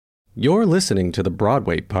You're listening to the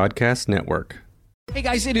Broadway Podcast Network. Hey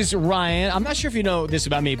guys, it is Ryan. I'm not sure if you know this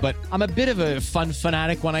about me, but I'm a bit of a fun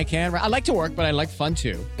fanatic when I can. I like to work, but I like fun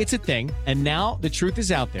too. It's a thing. And now the truth is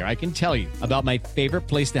out there. I can tell you about my favorite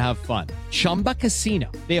place to have fun. Chumba Casino.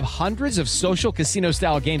 They have hundreds of social casino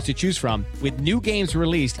style games to choose from with new games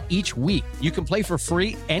released each week. You can play for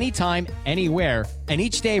free anytime, anywhere. And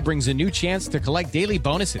each day brings a new chance to collect daily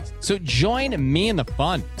bonuses. So join me in the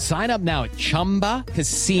fun. Sign up now at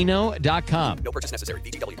ChumbaCasino.com. No purchase necessary.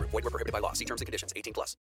 VGW. Void where prohibited by law. See terms and conditions.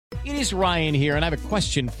 18+. It is Ryan here, and I have a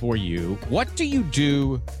question for you. What do you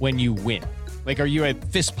do when you win? Like, are you a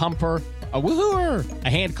fist pumper, a woohooer, a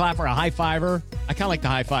hand clapper, a high fiver? I kind of like the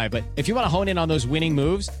high five, but if you want to hone in on those winning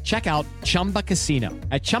moves, check out Chumba Casino.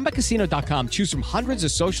 At ChumbaCasino.com, choose from hundreds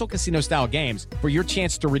of social casino-style games for your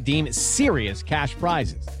chance to redeem serious cash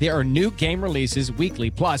prizes. There are new game releases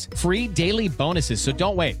weekly, plus free daily bonuses, so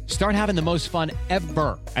don't wait. Start having the most fun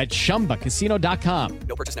ever at ChumbaCasino.com.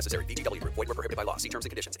 No purchase necessary. VGW. Void where prohibited by law. See terms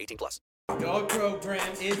and conditions. 18+. Your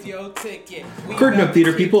program is your ticket. Curtain Up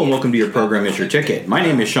Theater people, and welcome to Your Program is Your Ticket. My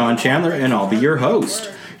name is Sean Chandler, and I'll be your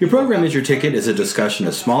host. Your Program is Your Ticket is a discussion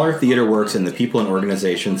of smaller theater works and the people and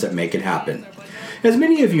organizations that make it happen. As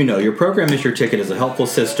many of you know, Your Program is Your Ticket is a helpful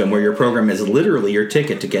system where your program is literally your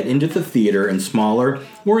ticket to get into the theater in smaller,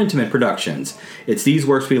 more intimate productions. It's these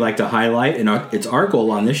works we like to highlight, and it's our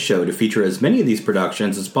goal on this show to feature as many of these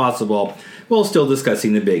productions as possible while still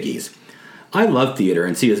discussing the biggies. I love theater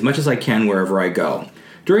and see as much as I can wherever I go.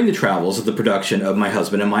 During the travels of the production of my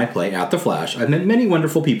husband and my play, At the Flash, I've met many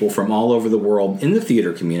wonderful people from all over the world in the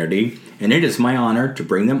theater community, and it is my honor to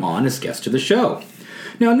bring them on as guests to the show.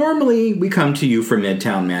 Now, normally we come to you from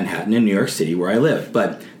Midtown Manhattan in New York City, where I live,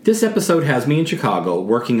 but this episode has me in Chicago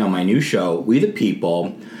working on my new show, We the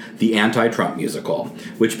People, the Anti-Trump Musical,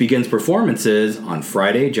 which begins performances on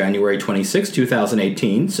Friday, January 26,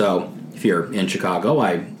 2018. So if you're in Chicago,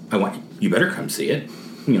 I want you better come see it,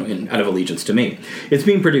 out of allegiance to me. It's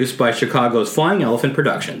being produced by Chicago's Flying Elephant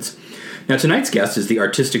Productions. Now, tonight's guest is the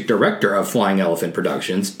artistic director of Flying Elephant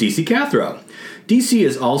Productions, DC Cathro. DC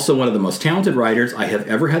is also one of the most talented writers I have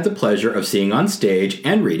ever had the pleasure of seeing on stage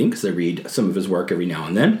and reading, because I read some of his work every now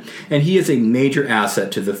and then, and he is a major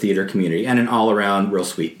asset to the theater community and an all-around real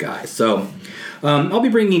sweet guy. So I'll be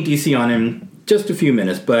bringing DC on in just a few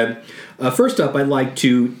minutes, but first up, I'd like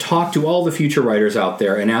to talk to all the future writers out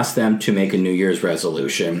there and ask them to make a New Year's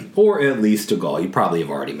resolution, or at least a goal. You probably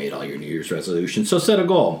have already made all your New Year's resolutions, so set a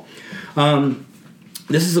goal.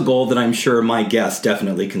 This is a goal that I'm sure my guest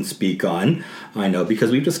definitely can speak on. I know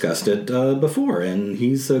because we've discussed it before, and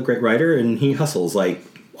he's a great writer, and he hustles like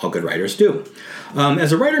all good writers do.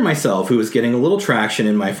 As a writer myself who is getting a little traction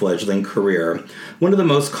in my fledgling career, one of the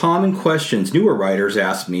most common questions newer writers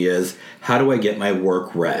ask me is, how do I get my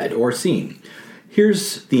work read or seen?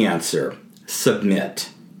 Here's the answer. Submit.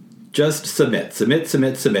 Just submit.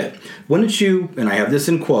 Submit. Why don't you, and I have this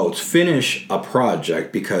in quotes, finish a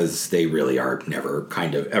project, because they really are never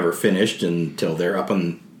kind of ever finished until they're up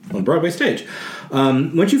on Broadway stage.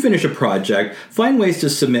 Once you finish a project, find ways to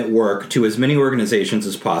submit work to as many organizations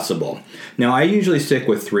as possible. Now, I usually stick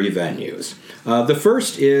with 3 venues. The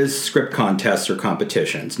first is script contests or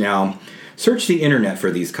competitions. Now, search the internet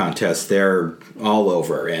for these contests. They're all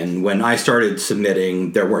over. And when I started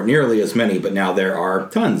submitting, there weren't nearly as many, but now there are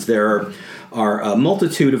tons. There are a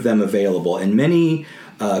multitude of them available, and many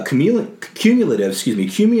cumulative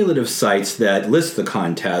sites that list the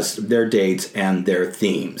contest, their dates, and their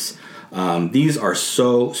themes. These are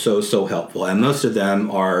so helpful, and most of them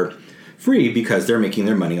are free because they're making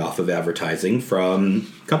their money off of advertising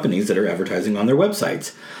from companies that are advertising on their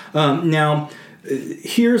websites. Now,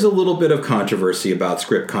 here's a little bit of controversy about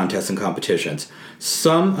script contests and competitions.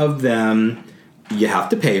 Some of them you have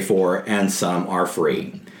to pay for, and some are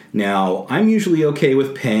free. Now, I'm usually okay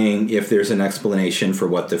with paying if there's an explanation for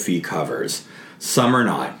what the fee covers. Some are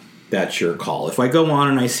not. That's your call. If I go on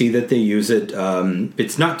and I see that they use it,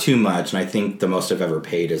 it's not too much, and I think the most I've ever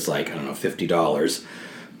paid is $50.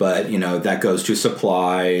 But, that goes to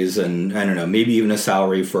supplies and, maybe even a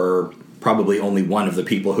salary for probably only one of the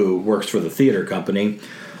people who works for the theater company.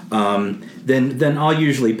 Then I'll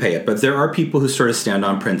usually pay it. But there are people who sort of stand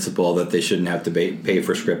on principle that they shouldn't have to pay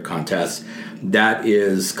for script contests. That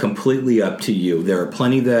is completely up to you. There are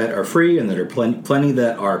plenty that are free, and there are plenty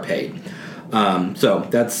that are paid. So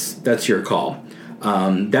that's your call.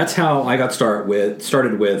 That's how I got started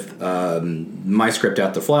with my script,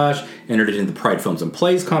 At the Flash, entered it in the Pride Films and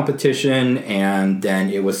Plays competition, and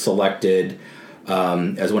then it was selected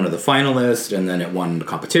as one of the finalists, and then it won the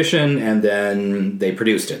competition, and then they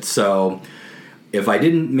produced it. So if I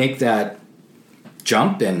didn't make that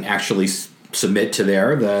jump and actually submit to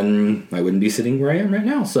there, then I wouldn't be sitting where I am right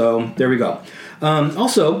now. So there we go.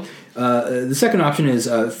 Also, the second option is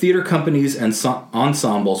theater companies and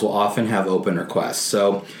ensembles will often have open requests.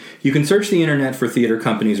 So you can search the internet for theater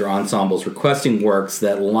companies or ensembles requesting works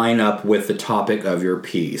that line up with the topic of your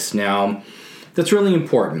piece. Now, that's really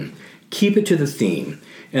important. Keep it to the theme.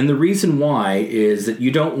 And the reason why is that you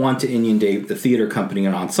don't want to inundate the theater company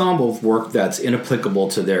and ensemble with work that's inapplicable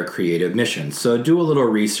to their creative mission. So do a little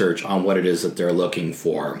research on what it is that they're looking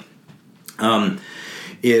for.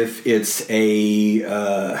 If it's a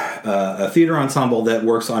theater ensemble that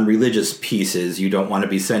works on religious pieces, you don't want to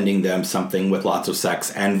be sending them something with lots of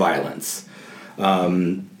sex and violence,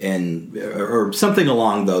 or something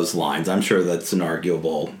along those lines. I'm sure that's an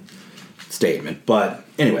arguable statement, but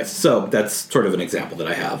anyways, so that's sort of an example that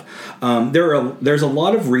I have. There's a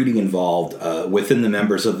lot of reading involved within the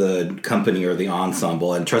members of the company or the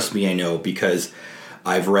ensemble, and trust me, I know, because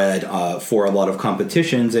I've read for a lot of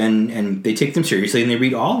competitions, and they take them seriously, and they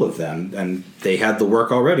read all of them, and they had the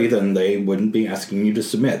work already, then they wouldn't be asking you to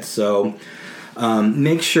submit. So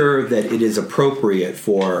make sure that it is appropriate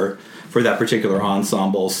for that particular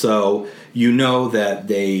ensemble, so you know that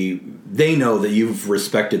they know that you've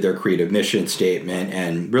respected their creative mission statement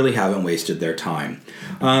and really haven't wasted their time.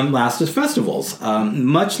 Last is festivals.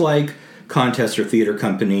 Much like contests or theater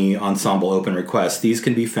company ensemble open requests, these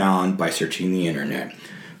can be found by searching the internet.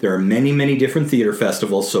 There are many, many different theater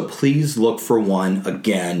festivals, so please look for one,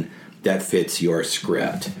 again, that fits your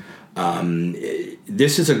script.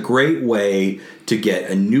 This is a great way to get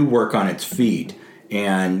a new work on its feet,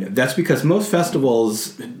 and that's because most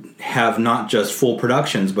festivals have not just full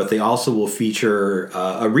productions, but they also will feature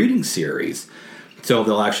a reading series. So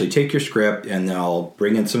they'll actually take your script and they'll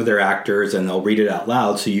bring in some of their actors and they'll read it out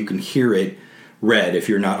loud so you can hear it read if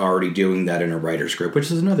you're not already doing that in a writer's group,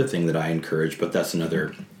 which is another thing that I encourage, but that's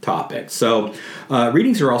another topic. So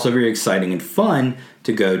readings are also very exciting and fun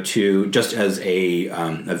to go to just as a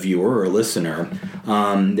viewer or a listener.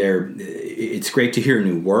 It's great to hear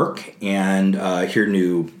new work and hear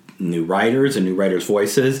new writers and new writers'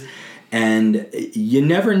 voices. And you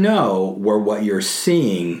never know where what you're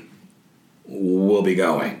seeing will be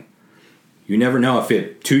going. You never know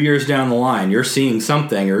if 2 years down the line you're seeing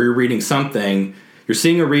something or you're reading something, you're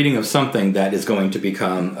seeing a reading of something that is going to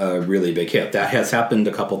become a really big hit. That has happened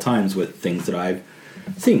a couple times with things that I've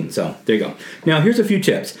seen. So there you go. Now here's a few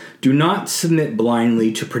tips. Do not submit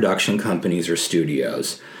blindly to production companies or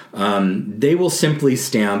studios. They will simply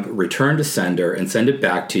stamp return to sender and send it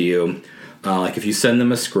back to you, like if you send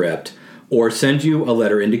them a script, or send you a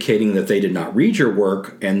letter indicating that they did not read your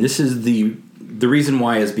work. And this is the reason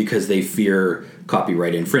why is because they fear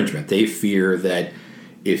copyright infringement. They fear that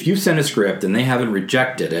if you send a script and they haven't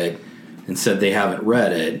rejected it and said they haven't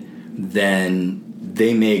read it, then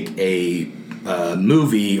they make a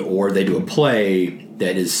movie or they do a play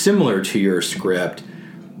that is similar to your script.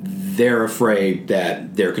 They're afraid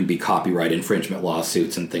that there can be copyright infringement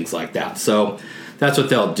lawsuits and things like that. So that's what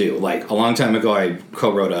they'll do. Like a long time ago, I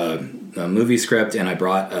co-wrote a movie script, and I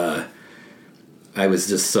brought I was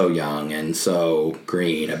just so young and so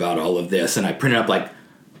green about all of this, and I printed up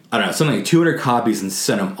something like 200 copies and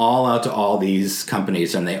sent them all out to all these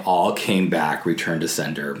companies, and they all came back return to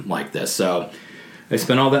sender like this. So I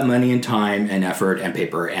spent all that money and time and effort and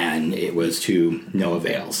paper, and it was to no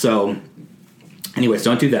avail. So anyways,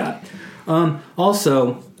 don't do that.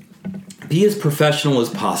 Also, be as professional as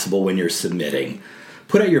possible when you're submitting.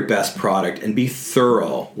 Put out your best product and be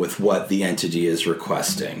thorough with what the entity is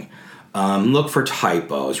requesting. Look for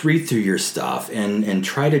typos, read through your stuff, and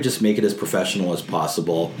try to just make it as professional as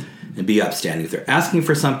possible and be upstanding. If they're asking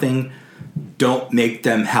for something, don't make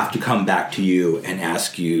them have to come back to you and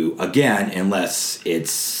ask you again unless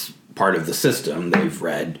it's part of the system. They've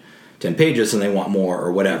read 10 pages and they want more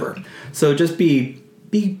or whatever. So just be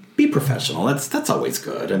professional. That's always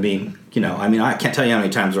good. I can't tell you how many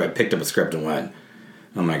times where I picked up a script and went,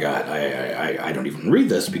 oh my God, I don't even read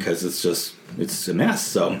this because it's a mess.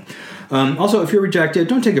 So also, if you're rejected,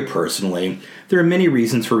 don't take it personally. There are many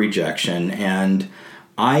reasons for rejection, and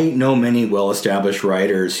I know many well-established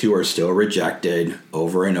writers who are still rejected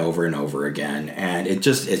over and over and over again, and it's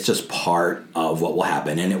just part of what will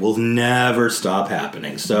happen, and it will never stop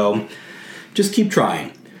happening. So just keep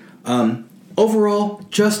trying. Overall,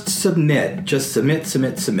 just submit. Just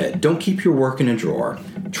submit. Don't keep your work in a drawer.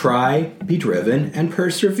 Try, be driven, and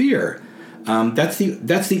persevere. That's the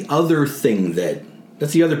other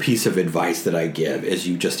piece of advice that I give is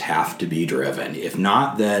you just have to be driven. If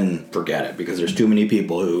not, then forget it, because there's too many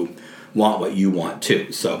people who want what you want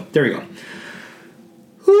too. So there you go.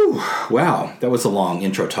 Whew, wow, that was a long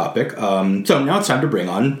intro topic. So now it's time to bring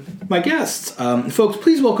on my guests. Folks,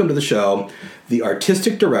 please welcome to the show the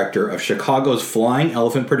artistic director of Chicago's Flying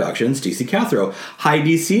Elephant Productions, DC Cathro. Hi,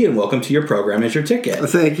 DC, and welcome to your program Is Your Ticket.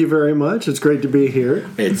 Thank you very much. It's great to be here.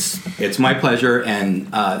 It's my pleasure, and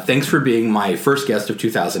thanks for being my first guest of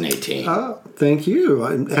 2018. Thank you.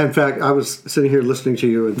 In fact, I was sitting here listening to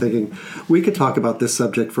you and thinking, we could talk about this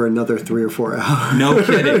subject for another 3 or 4 hours. No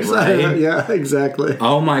kidding, right? Yeah, exactly.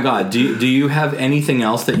 Oh my God. Do you have anything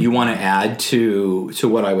else that you want to add to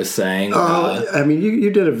what I was saying? I mean,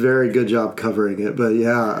 you did a very good job covering it, but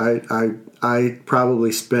yeah, I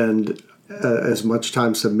probably spend as much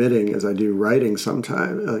time submitting as I do writing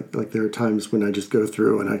sometimes. Like there are times when I just go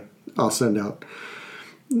through and I'll send out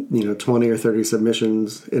 20 or 30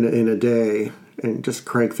 submissions in a day and just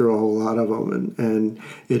crank through a whole lot of them, and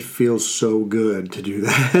it feels so good to do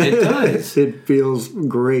that. It does. It feels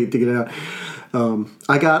great to get it out.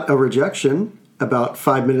 I got a rejection about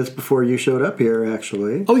 5 minutes before you showed up here,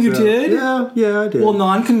 actually. Oh, you did? Yeah, I did. Well,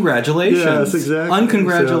 non-congratulations. Yes, exactly.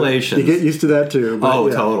 Uncongratulations. So you get used to that too. Oh,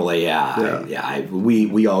 yeah. Totally, yeah.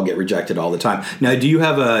 We all get rejected all the time. Now, do you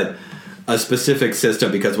have a specific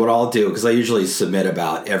system? Because what I'll do, because I usually submit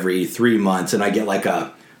about every 3 months, and I get like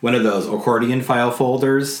one of those accordion file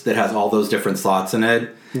folders that has all those different slots in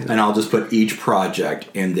it, and I'll just put each project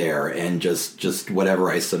in there and just whatever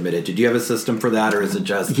I submitted. Did you have a system for that, or is it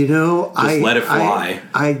just let it fly?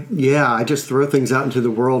 I just throw things out into the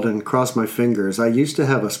world and cross my fingers. I used to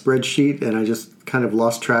have a spreadsheet, and I just kind of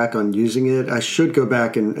lost track on using it. I should go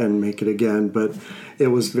back and make it again, but it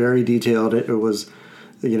was very detailed. It was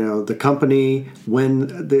the company, when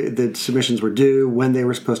the submissions were due, when they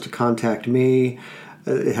were supposed to contact me.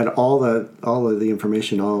 It had all of the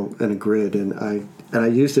information all in a grid, and I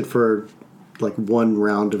used it for like one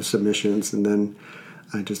round of submissions, and then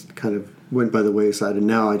I just kind of went by the wayside, and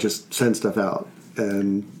now I just send stuff out.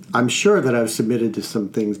 And I'm sure that I've submitted to some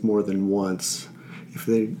things more than once. If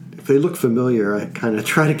they look familiar, I kind of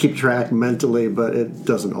try to keep track mentally, but it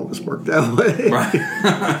doesn't always work that way.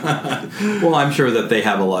 Right. Well, I'm sure that they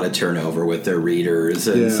have a lot of turnover with their readers,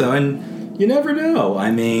 and you never know. I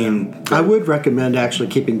mean, I would recommend actually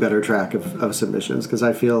keeping better track of submissions, because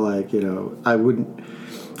I feel like I wouldn't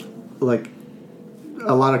like.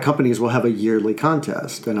 A lot of companies will have a yearly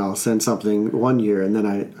contest, and I'll send something one year, and then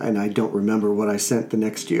I don't remember what I sent the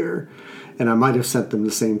next year. And I might have sent them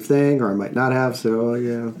the same thing, or I might not have. So,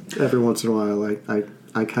 every once in a while,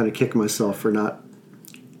 I kind of kick myself for not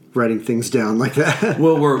writing things down like that.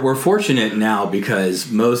 Well, we're fortunate now because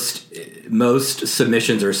most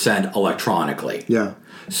submissions are sent electronically. Yeah.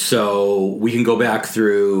 So we can go back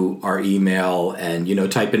through our email and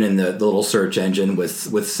type it in the little search engine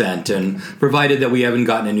with sent, and provided that we haven't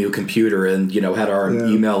gotten a new computer and had our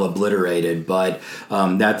email obliterated, but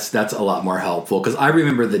that's a lot more helpful, because I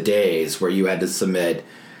remember the days where you had to submit,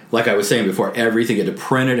 like I was saying before, everything, you had to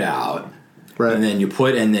print it out. Right. And then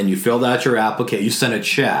you filled out your application. You sent a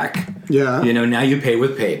check. Yeah. Now you pay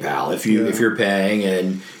with PayPal if you're paying,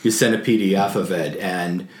 and you send a PDF of it.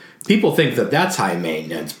 And people think that that's high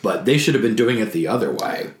maintenance, but they should have been doing it the other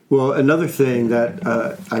way. Well, another thing that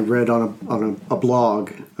I read on a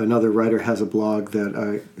blog, another writer has a blog that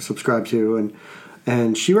I subscribe to,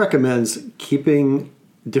 and she recommends keeping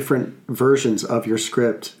different versions of your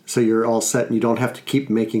script so you're all set and you don't have to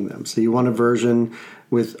keep making them. So you want a version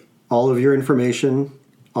with all of your information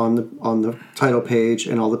on the title page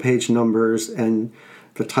and all the page numbers and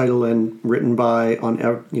the title and written by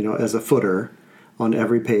as a footer on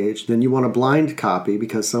every page. Then you want a blind copy,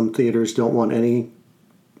 because some theaters don't want any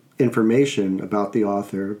information about the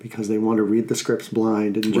author because they want to read the scripts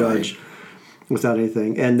blind and judge without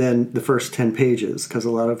anything. And then the first 10 pages, because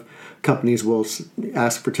a lot of companies will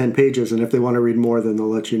ask for 10 pages, and if they want to read more, then they'll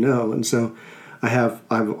let you know. And so I have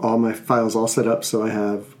all my files all set up, so I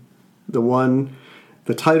have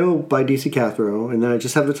the title by DC Cathro, and then I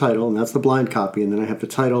just have the title, and that's the blind copy, and then I have the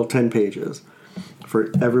title 10 pages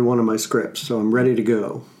for every one of my scripts, so I'm ready to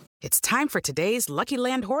go. It's time for today's Lucky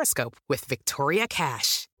Land horoscope with Victoria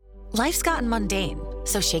Cash. Life's gotten mundane,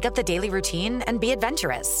 so shake up the daily routine and be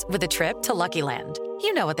adventurous with a trip to Lucky Land.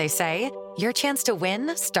 You know what they say, your chance to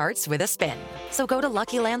win starts with a spin. So go to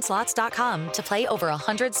LuckyLandSlots.com to play over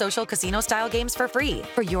 100 social casino-style games for free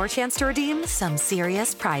for your chance to redeem some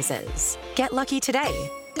serious prizes. Get lucky today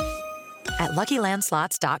at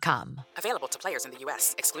LuckyLandSlots.com. Available to players in the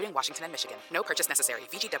U.S., excluding Washington and Michigan. No purchase necessary.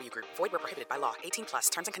 VGW Group. Void where prohibited by law. 18+.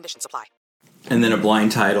 Terms and conditions apply. And then a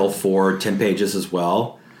blind title for 10 pages as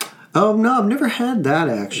well. Oh, no, I've never had that,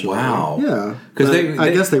 actually. Wow. Yeah. Because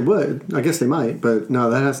I guess they would. I guess they might. But no,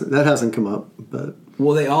 that hasn't come up. But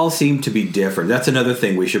well, they all seem to be different. That's another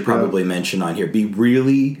thing we should probably mention on here. Be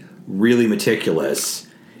really, really meticulous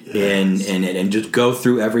and just go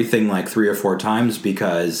through everything like 3 or 4 times,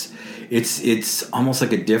 because it's almost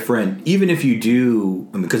like a different, even if you do,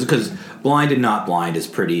 because blind and not blind is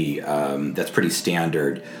pretty that's pretty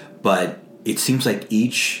standard, but it seems like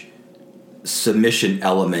each submission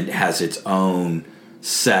element has its own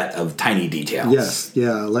set of tiny details. Yes,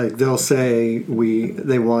 yeah. Like they'll say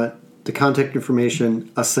they want the contact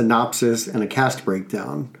information, a synopsis, and a cast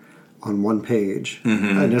breakdown on one page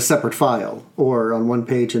in a separate file, or on one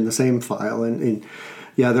page in the same file. And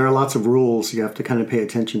yeah, there are lots of rules you have to kind of pay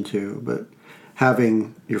attention to, but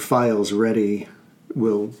having your files ready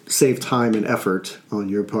will save time and effort on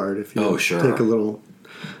your part if you take a little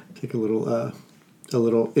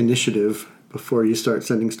initiative before you start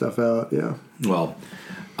sending stuff out. Yeah. Well,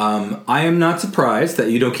 I am not surprised that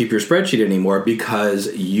you don't keep your spreadsheet anymore,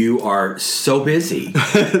 because you are so busy.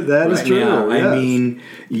 That is true. Now. Yes. I mean,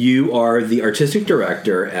 you are the artistic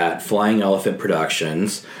director at Flying Elephant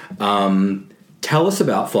Productions. Tell us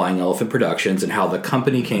about Flying Elephant Productions and how the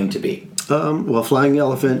company came to be. Well, Flying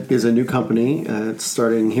Elephant is a new company. It's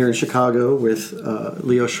starting here in Chicago with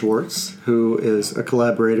Leo Schwartz, who is a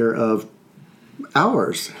collaborator of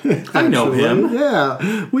ours. I know him.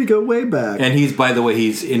 Yeah, we go way back. And he's, by the way,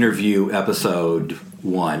 he's interview episode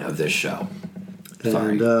 1 of this show.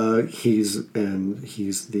 Sorry. And he's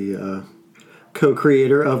the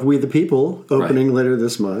co-creator of We the People, opening later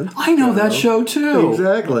this month. I know that show too.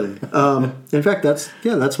 Exactly. In fact,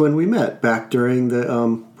 that's when we met, back during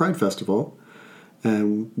the Pride Festival,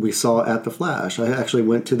 and we saw At the Flash. I actually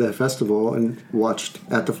went to the festival and watched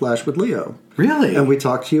At the Flash with Leo. Really? And we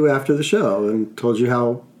talked to you after the show and told you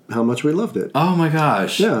how much we loved it. Oh my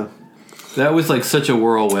gosh. Yeah. That was like such a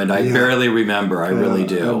whirlwind. I barely remember. I really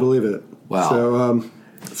do. I believe it. Wow.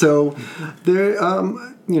 So there,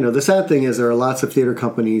 the sad thing is there are lots of theater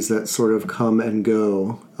companies that sort of come and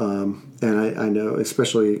go. And I know,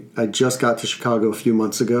 especially, I just got to Chicago a few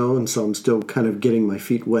months ago, and so I'm still kind of getting my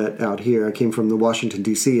feet wet out here. I came from the Washington,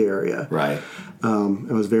 D.C. area. Right. I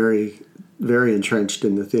was very, very entrenched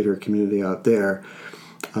in the theater community out there.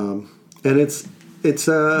 And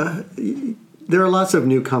there are lots of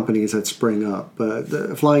new companies that spring up. But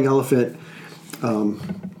the Flying Elephant,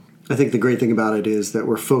 I think the great thing about it is that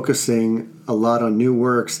we're focusing a lot on new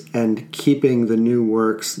works and keeping the new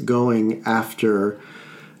works going after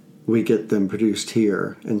we get them produced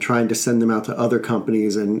here, and trying to send them out to other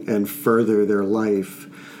companies and further their life,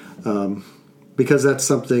 because that's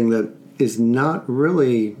something that is not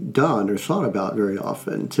really done or thought about very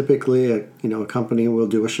often. Typically, a company will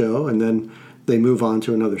do a show and then they move on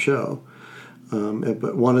to another show.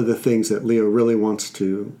 But one of the things that Leo really wants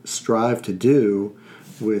to strive to do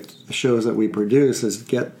with the shows that we produce is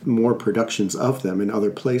get more productions of them in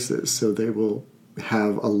other places, so they will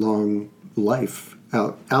have a long life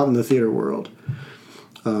out in the theater world.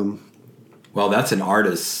 Well, that's an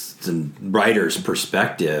artist's and writer's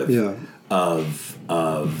perspective of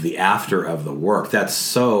the after of the work.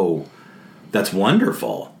 That's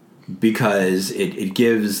wonderful, because it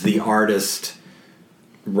gives the artist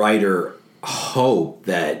writer hope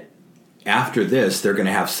that after this they're going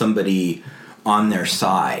to have somebody on their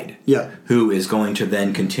side who is going to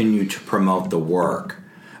then continue to promote the work.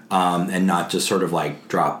 And not just sort of like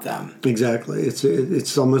drop them. Exactly.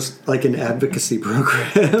 It's almost like an advocacy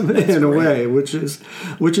program in a way, which is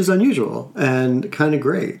unusual and kind of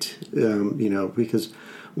great. Because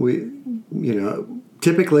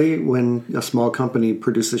typically when a small company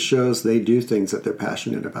produces shows, they do things that they're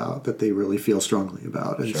passionate about, that they really feel strongly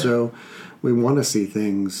about, and so we want to see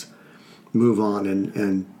things move on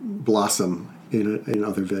and blossom in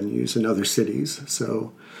other venues in other cities.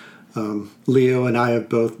 So. Leo and I have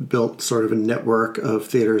both built sort of a network of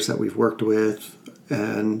theaters that we've worked with,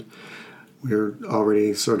 and we're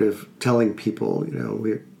already sort of telling people,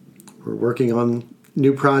 we're working on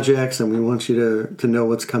new projects, and we want you to know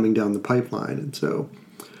what's coming down the pipeline. And so,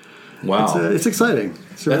 it's exciting.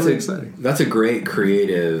 It's really exciting. That's a great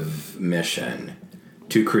creative mission,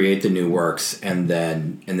 to create the new works and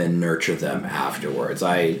then nurture them afterwards.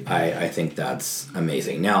 I think that's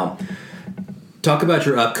amazing. Now, talk about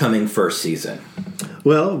your upcoming first season.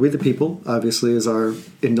 Well, We the People, obviously, is our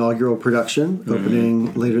inaugural production,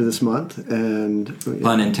 opening later this month. And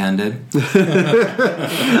pun intended.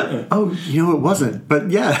 Oh, it wasn't. But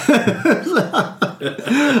yeah.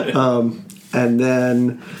 And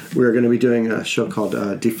then we're going to be doing a show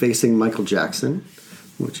called Defacing Michael Jackson,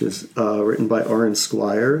 which is written by Oren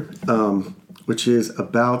Squire, which is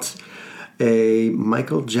about a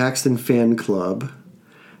Michael Jackson fan club.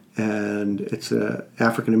 And it's an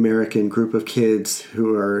African-American group of kids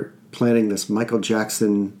who are planning this Michael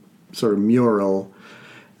Jackson sort of mural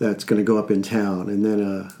that's going to go up in town, and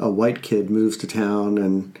then a white kid moves to town,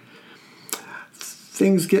 and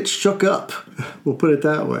things get shook up. We'll put it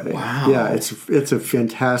that way. Wow. Yeah, it's a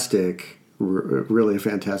fantastic, really a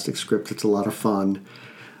fantastic script. It's a lot of fun.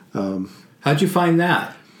 How'd you find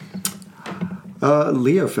that?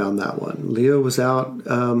 Leo found that one. Leo was out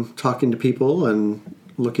talking to people and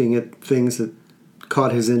looking at things that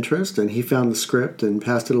caught his interest, and he found the script and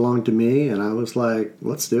passed it along to me, and I was like,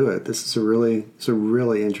 let's do it. This is a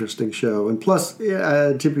really interesting show. And plus,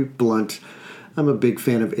 to be blunt, I'm a big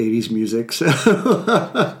fan of 80s music, so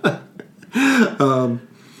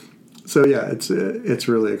so yeah, it's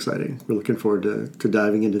really exciting. We're looking forward to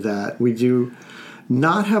diving into that. We do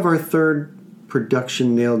not have our third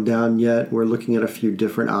production nailed down yet. We're looking at a few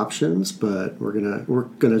different options, but we're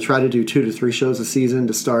gonna try to do 2 to 3 shows a season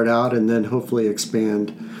to start out, and then hopefully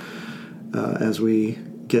expand as we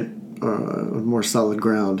get more solid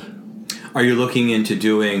ground. Are you looking into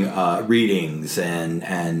doing readings and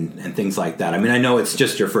things like that? I mean, I know it's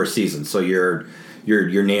just your first season, so you're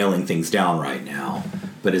nailing things down right now.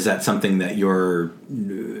 But is that something that you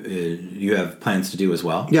have plans to do as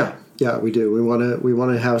well? Yeah, we do. We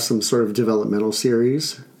want to have some sort of developmental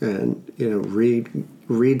series, and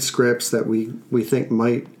read scripts that we think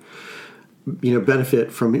might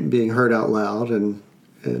benefit from being heard out loud, and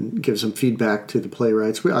give some feedback to the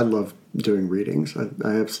playwrights. I love doing readings.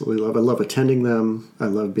 I absolutely love. I love attending them. I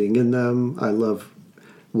love being in them. I love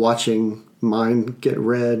watching mine get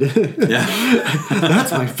read. Yeah,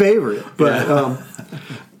 that's my favorite. But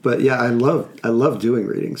but yeah, I love doing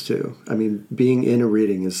readings too. I mean, being in a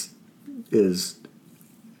reading is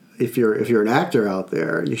if you're an actor out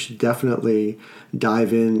there, you should definitely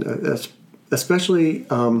dive in, especially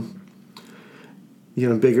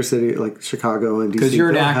bigger city like Chicago and DC. Because you're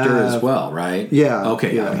an actor as well, right? Yeah.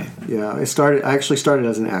 Okay. Yeah. I actually started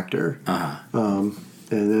as an actor, and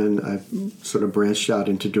then I sort of branched out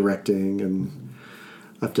into directing, and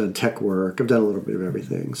I've done tech work. I've done a little bit of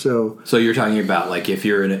everything. So you're talking about like if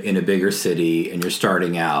you're in a bigger city and you're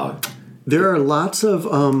starting out. There are lots of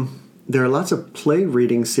play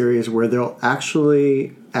reading series where they'll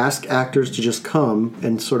actually ask actors to just come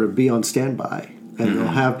and sort of be on standby. And they'll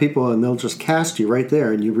have people, and they'll just cast you right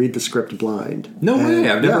there, and you read the script blind. No way!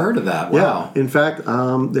 I've never heard of that. Wow. Yeah. In fact,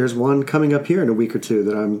 there's one coming up here in a week or two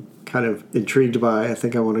that I'm kind of intrigued by. I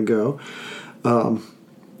think I want to go.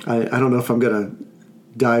 I don't know if I'm going to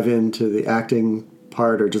dive into the acting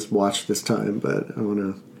part or just watch this time, but I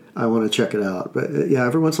want to check it out. But yeah,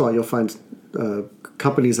 every once in a while you'll find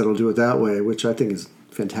companies that'll do it that way, which I think is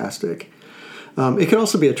fantastic. It can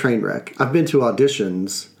also be a train wreck. I've been to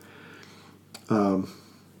auditions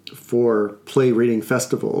for play reading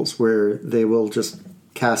festivals where they will just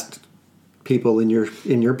cast people in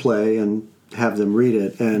your play and have them read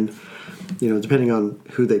it, and depending on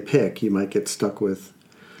who they pick, you might get stuck with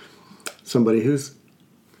somebody who's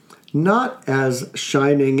not as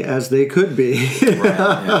shining as they could be. Right,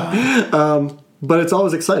 yeah. But it's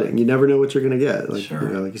always exciting. You never know what you're going to get, like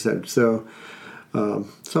you said. So I'm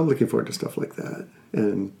looking forward to stuff like that,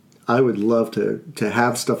 and I would love to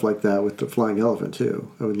have stuff like that with the Flying Elephant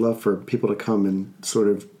too. I would love for people to come and sort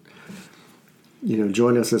of,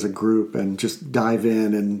 join us as a group and just dive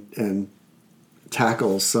in and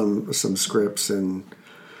tackle some scripts and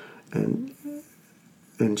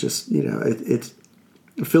just it's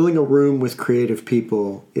filling a room with creative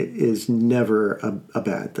people. It is never a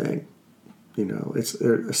bad thing.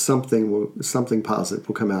 It's something positive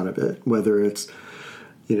will come out of it, whether it's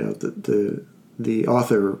the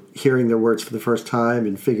author hearing their words for the first time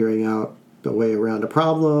and figuring out a way around a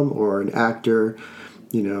problem, or an actor,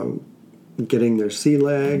 getting their sea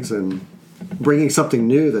legs and bringing something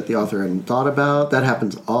new that the author hadn't thought about. That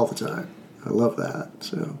happens all the time. I love that.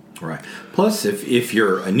 So right. Plus, if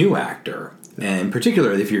you're a new actor, and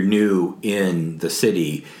particularly if you're new in the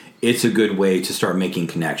city, it's a good way to start making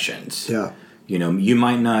connections. Yeah. You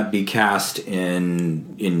might not be cast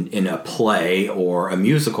in a play or a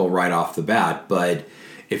musical right off the bat, but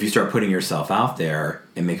if you start putting yourself out there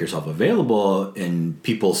and make yourself available, and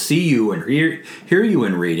people see you and hear you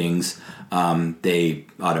in readings, they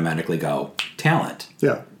automatically go, talent.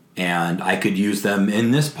 Yeah. And I could use them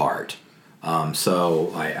in this part.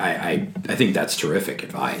 So I think that's terrific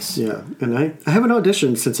advice. Yeah, and I haven't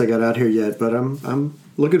auditioned since I got out here yet, but I'm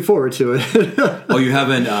looking forward to it. Oh, you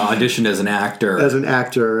haven't auditioned as an actor? As an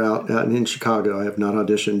actor out in Chicago, I have not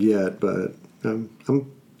auditioned yet, but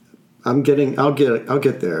I'll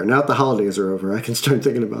get there. Now that the holidays are over, I can start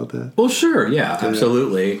thinking about that. Well, sure, yeah,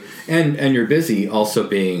 absolutely. And you're busy also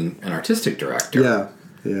being an artistic director.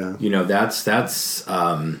 Yeah. That's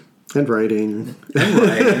And writing.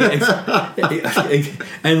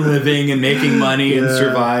 And living and making money and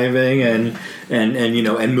surviving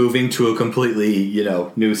and moving to a completely,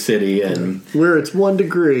 new city and where it's 1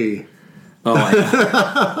 degree. Oh,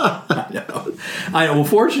 I know. I know. Well,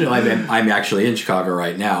 fortunately, I'm actually in Chicago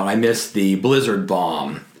right now, and I missed the blizzard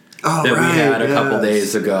bomb that we had a couple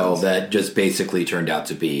days ago that just basically turned out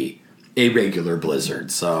to be a regular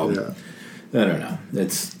blizzard. So I don't know.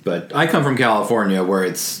 But I come from California where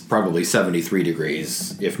it's probably 73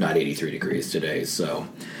 degrees, if not 83 degrees today. So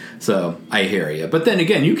I hear you. But then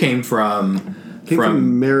again, you came from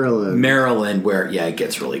Maryland. Maryland, where it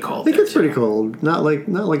gets really cold. It gets pretty cold. Not like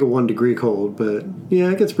a 1 degree cold, but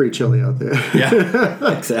it gets pretty chilly out there.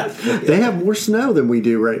 Yeah, exactly. They have more snow than we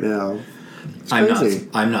do right now.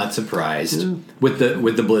 I'm not surprised with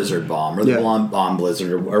the blizzard bomb or the bomb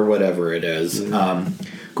blizzard or whatever it is.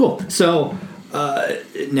 Cool. So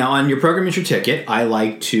now on your program is your ticket, I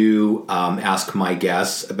like to ask my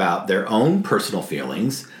guests about their own personal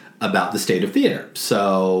feelings about the state of theater.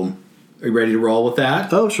 So are you ready to roll with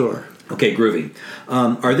that? Oh, sure. Okay, groovy.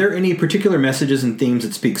 Are there any particular messages and themes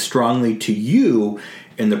that speak strongly to you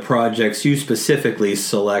in the projects you specifically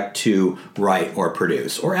select to write or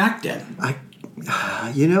produce or act in? I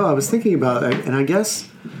was thinking about it, and I guess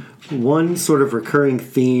one sort of recurring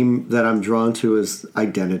theme that I'm drawn to is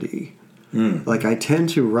identity. Like, I tend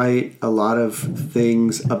to write a lot of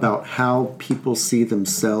things about how people see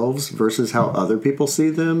themselves versus how other people see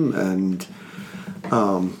them, and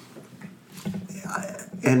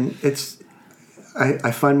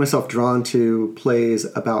I find myself drawn to plays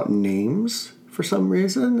about names for some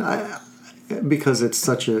reason, because it's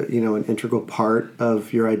such an integral part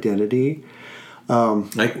of your identity. Well,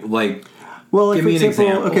 give me an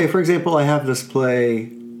example. Okay, for example, I have this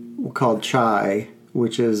play called Chai,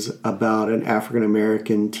 which is about an African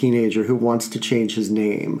American teenager who wants to change his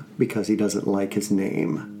name because he doesn't like his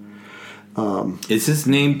name. Is his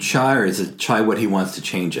name Chai, or is it Chai what he wants to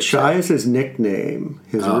change it? Chai is his nickname.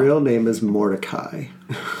 His real name is Mordecai.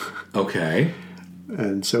 Okay.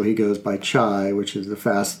 And so he goes by Chai, which is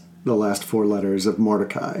the last 4 letters of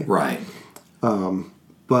Mordecai. Right.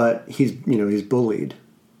 But he's bullied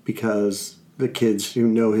because the kids who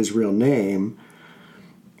know his real name,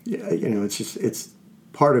 it's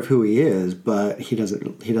part of who he is, but he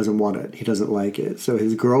doesn't want it. He doesn't like it. So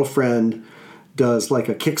his girlfriend does like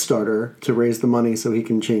a Kickstarter to raise the money so he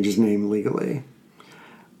can change his name legally.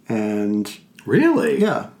 And really?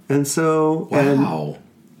 Yeah. And so wow.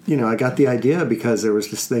 And, I got the idea because there was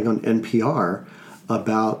this thing on NPR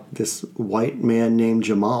about this white man named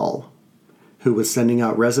Jamal who was sending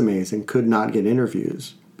out resumes and could not get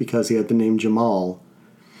interviews because he had the name Jamal,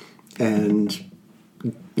 and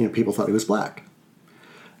people thought he was black.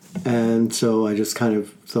 And so I just kind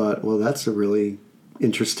of thought, well, that's a really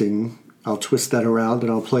interesting, I'll twist that around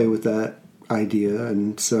and I'll play with that idea.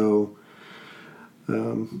 And so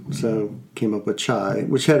came up with Chai,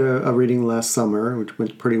 which had a reading last summer, which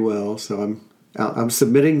went pretty well. So I'm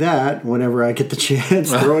submitting that whenever I get the chance,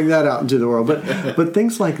 throwing that out into the world. But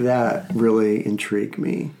things like that really intrigue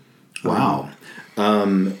me. Wow.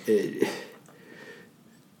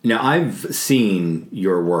 Now, I've seen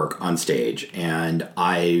your work on stage, and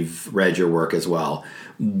I've read your work as well.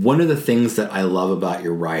 One of the things that I love about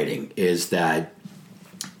your writing is that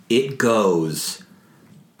it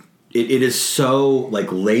is so like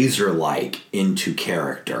laser-like into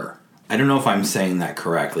character. I don't know if I'm saying that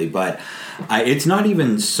correctly, but it's not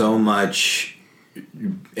even so much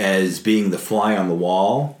as being the fly on the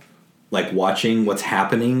wall, like watching what's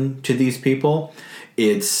happening to these people.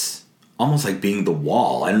 It's almost like being the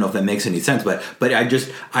wall. I don't know if that makes any sense, but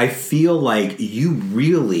I feel like you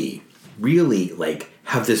really, really like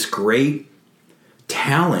have this great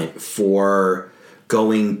talent for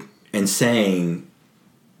going and saying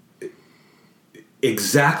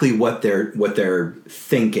exactly what they're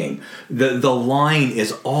thinking. The line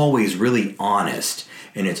is always really honest,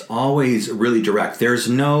 and it's always really direct. There's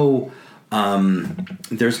no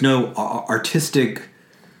artistic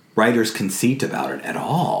writer's conceit about it at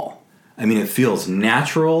all. I mean, it feels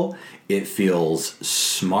natural. It feels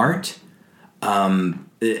smart. I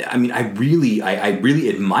mean, I really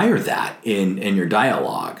admire that in your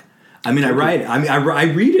dialogue. I mean, I read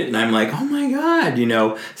it and I'm like, oh my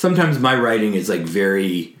God, sometimes my writing is like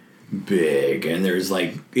very big and there's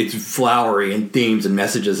like, it's flowery and themes and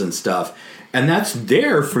messages and stuff. And that's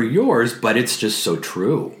there for yours, but it's just so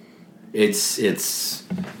true. It's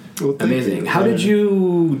amazing. How did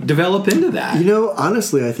you develop into that?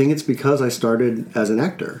 Honestly, I think it's because I started as an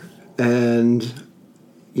actor. And,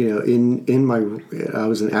 I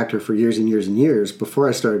was an actor for years and years and years before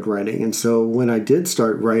I started writing. And so when I did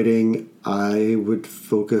start writing, I would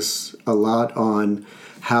focus a lot on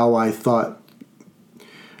how I thought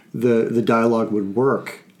the dialogue would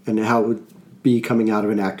work and how it would be coming out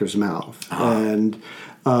of an actor's mouth. And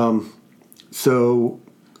so,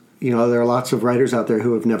 there are lots of writers out there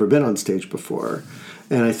who have never been on stage before.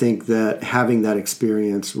 And I think that having that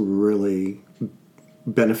experience really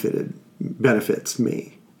benefits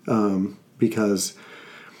me. Because,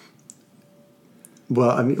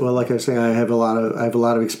 like I was saying, I have a lot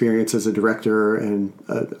of experience as a director, and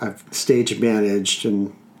I've stage managed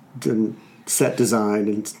and set design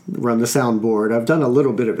and run the soundboard. I've done a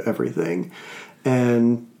little bit of everything,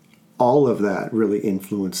 and all of that really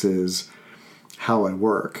influences how I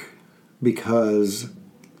work. Because,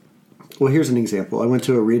 here's an example. I went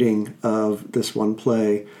to a reading of this one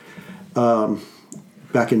play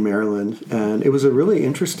back in Maryland, and it was a really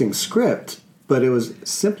interesting script, but it was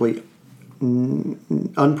simply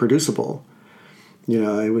unproducible.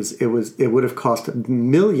 It would have cost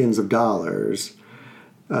millions of dollars.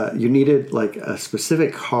 You needed like a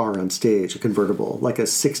specific car on stage, a convertible, like a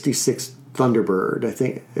 '66 Thunderbird. I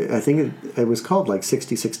think it was called like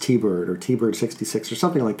 66 T-Bird or T-Bird 66 or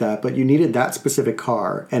something like that. But you needed that specific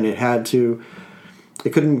car, and it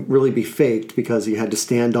couldn't really be faked because you had to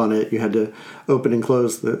stand on it. You had to open and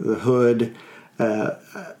close the hood.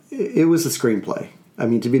 It was a screenplay. I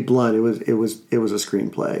mean, to be blunt, it was a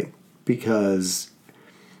screenplay because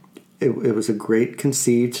it was a great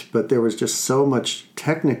conceit, but there was just so much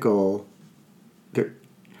technical.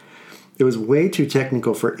 It was way too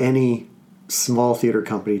technical for any small theater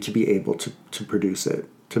company to be able to produce it,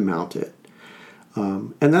 to mount it.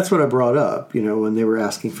 And that's what I brought up, when they were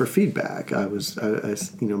asking for feedback.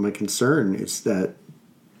 My concern is that,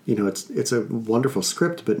 it's a wonderful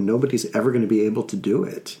script, but nobody's ever going to be able to do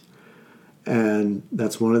it. And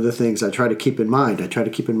that's one of the things I try to keep in mind.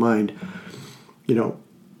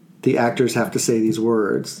 The actors have to say these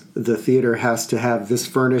words. The theater has to have this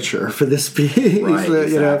furniture for this piece. Right,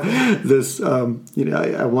 exactly.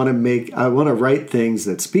 I want to write things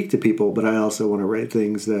that speak to people, but I also want to write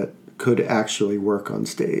things that could actually work on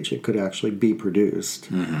stage. It could actually be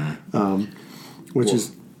produced, which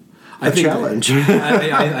is a challenge.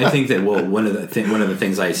 I think that one of the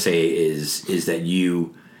things I say is that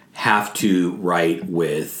you have to write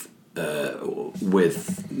with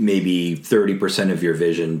maybe 30% of your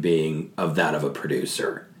vision being of that of a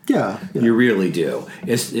producer. Yeah. You really do.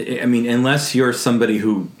 Unless you're somebody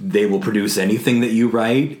who they will produce anything that you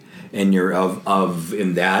write, and you're of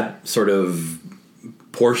in that sort of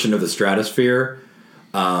portion of the stratosphere,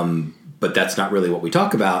 but that's not really what we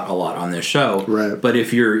talk about a lot on this show. Right. But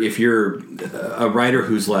if you're a writer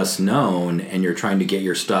who's less known and you're trying to get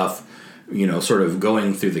your stuff, sort of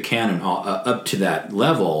going through the canon up to that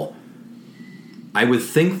level, I would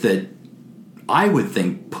think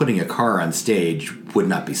putting a car on stage would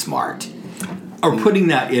not be smart. Or putting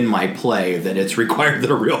that in my play that it's required that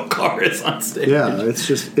a real car is on stage. Yeah,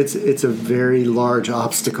 it's a very large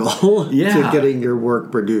obstacle to getting your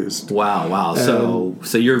work produced. Wow.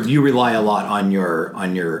 So you rely a lot on your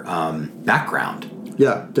background.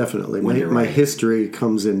 Yeah, definitely. My history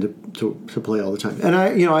comes into play all the time. And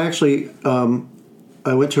I actually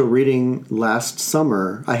I went to a reading last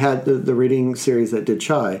summer. I had the reading series that did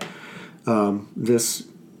Chai. This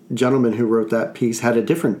gentleman who wrote that piece had a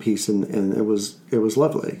different piece, and it was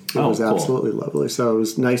lovely. It was cool. Absolutely lovely. So it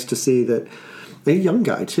was nice to see that a young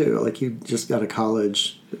guy too, like he just got out of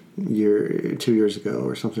college 2 years ago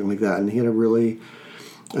or something like that, and he had a really.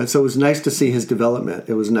 And so it was nice to see his development.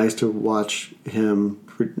 It was nice to watch him,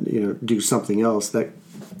 do something else that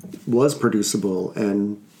was producible,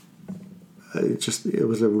 and it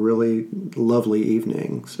was a really lovely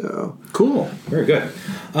evening. So cool, very good.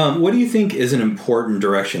 What do you think is an important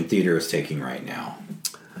direction theater is taking right now?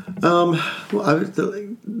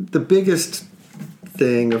 The biggest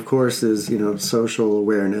thing, of course, is social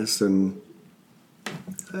awareness, and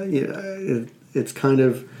it's kind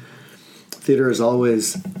of. Theater is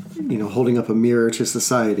always, holding up a mirror to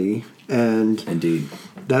society, and indeed,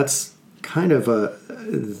 that's kind of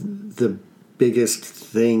the biggest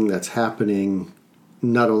thing that's happening,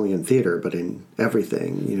 not only in theater but in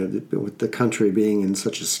everything. With the country being in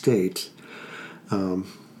such a state,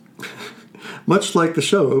 much like the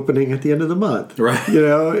show opening at the end of the month, right?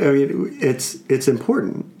 It's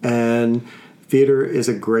important, and theater is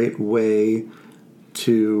a great way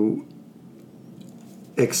to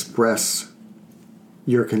express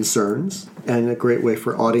your concerns, and a great way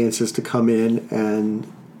for audiences to come in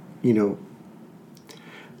and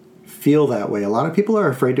feel that way. A lot of people are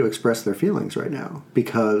afraid to express their feelings right now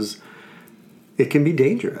because it can be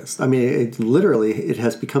dangerous. I mean, it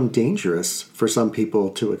has become dangerous for some people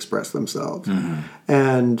to express themselves.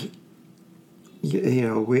 And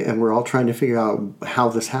we're all trying to figure out how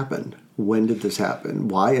this happened. When did this happen?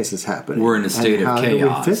 Why is this happening? We're in a state of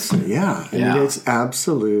chaos. Do we fix it? Yeah. I mean, it's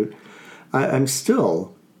absolute. I'm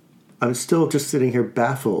still just sitting here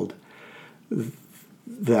baffled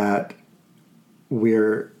that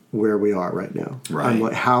we're where we are right now. Right. I'm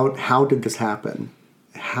like, how did this happen?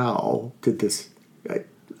 How did this?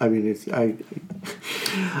 I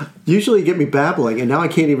usually get me babbling, and now I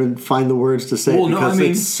can't even find the words to say because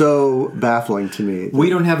it's so baffling to me. We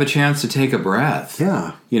don't have a chance to take a breath.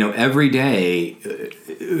 Yeah. Every day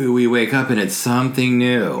we wake up and it's something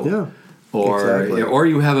new. Yeah. Or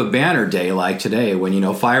you have a banner day like today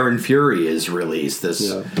when Fire and Fury is released,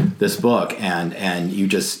 this book, and you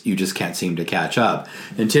just can't seem to catch up.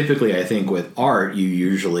 And typically, I think with art, you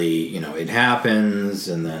usually it happens,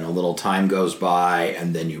 and then a little time goes by,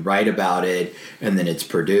 and then you write about it, and then it's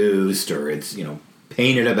produced or it's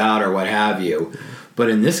painted about or what have you. But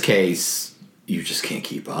in this case, you just can't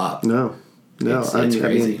keep up. No, it's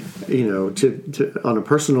crazy. To on a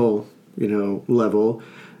personal level.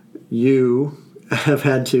 You have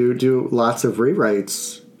had to do lots of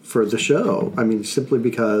rewrites for the show. I mean, simply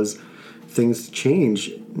because things change,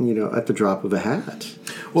 at the drop of a hat.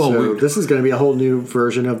 Well, so this is going to be a whole new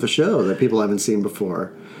version of the show that people haven't seen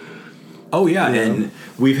before. Oh, yeah. And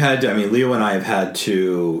we've had to, Leo and I have had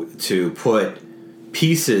to put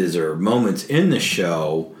pieces or moments in the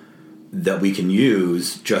show that we can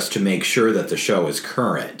use just to make sure that the show is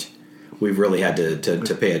current. We've really had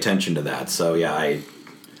to pay attention to that. So, yeah,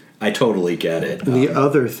 I totally get it. The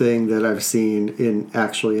other thing that I've seen in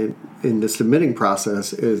the submitting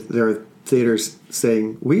process is there are theaters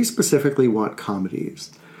saying, we specifically want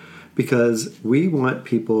comedies because we want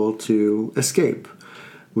people to escape.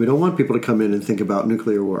 We don't want people to come in and think about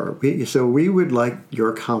nuclear war. So we would like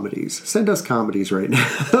your comedies. Send us comedies right now.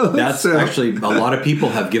 That's actually, a lot of people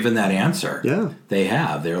have given that answer. Yeah. They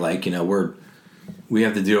have. They're like, we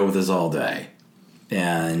have to deal with this all day.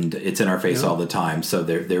 And it's in our face all the time. So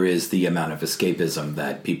there is the amount of escapism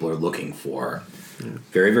that people are looking for. Yeah.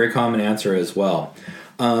 Very, very common answer as well.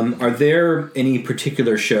 Are there any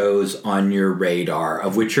particular shows on your radar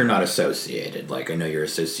of which you're not associated? Like, I know you're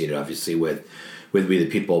associated, obviously, with We the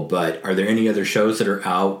People, but are there any other shows that are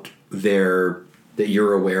out there that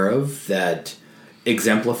you're aware of that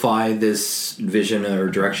exemplify this vision or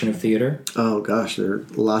direction of theater? Oh, gosh, there are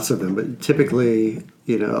lots of them. But typically,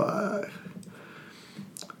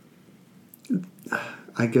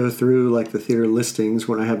 I go through like the theater listings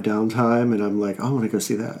when I have downtime, and I'm like, oh, I want to go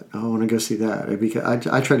see that. Oh, I want to go see that. Because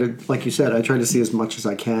I try to, like you said, I try to see as much as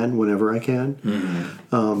I can whenever I can.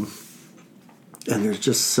 Mm-hmm. And there's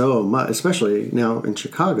just so much, especially now in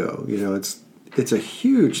Chicago. It's a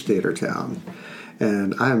huge theater town,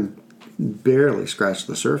 and I'm barely scratched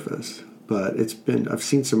the surface. But I've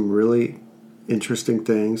seen some really interesting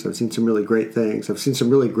things. I've seen some really great things. I've seen some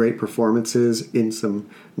really great performances in some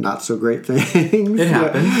not so great things. It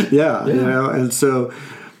happens. Yeah. And so,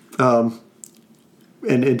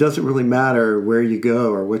 and it doesn't really matter where you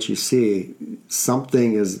go or what you see.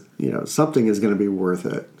 Something is going to be worth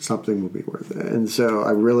it. Something will be worth it. And so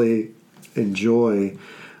I really enjoy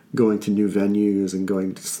going to new venues and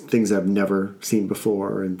going to things I've never seen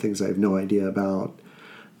before and things I have no idea about.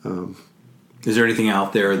 Is there anything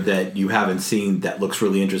out there that you haven't seen that looks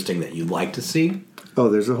really interesting that you'd like to see? Oh,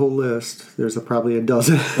 there's a whole list. There's probably a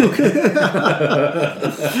dozen. Okay.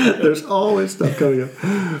 There's always stuff coming up.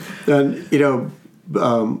 And,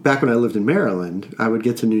 back when I lived in Maryland, I would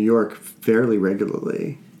get to New York fairly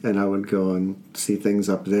regularly, and I would go and see things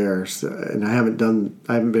up there. So, and I haven't been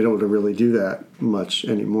able to really do that much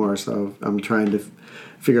anymore. So I'm trying to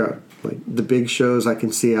figure out like the big shows I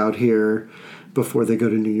can see out here before they go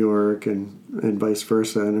to New York and vice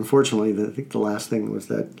versa. And unfortunately, I think the last thing was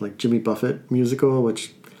that like Jimmy Buffett musical,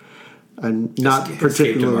 which I'm not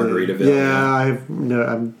particularly. Yeah,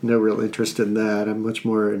 I'm no real interest in that. I'm much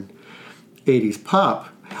more in 80s pop.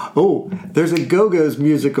 Oh, there's a Go-Go's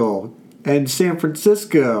musical in San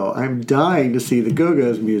Francisco. I'm dying to see the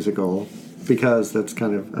Go-Go's musical because that's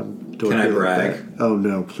kind of. Can I brag? Oh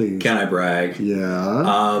no, please. Can I brag?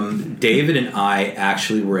 Yeah. David and I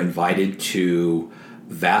actually were invited to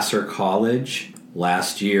Vassar College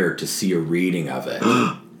last year to see a reading of it,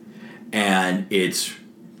 and it's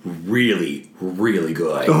really, really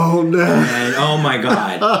good. Oh no! And oh my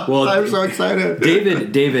god! Well, I'm so excited.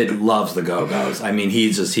 David loves the Go-Go's. I mean,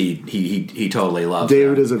 he totally loves.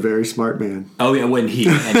 David is a very smart man. Oh yeah, when he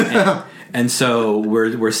And so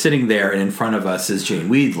we're sitting there, and in front of us is Jane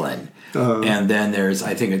Weedland. And then there's,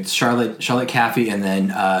 I think it's Charlotte Caffey, and then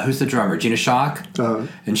who's the drummer? Gina Schock.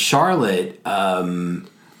 And Charlotte,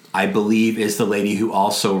 I believe, is the lady who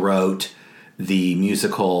also wrote the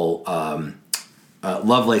musical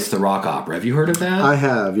Lovelace the Rock Opera. Have you heard of that? I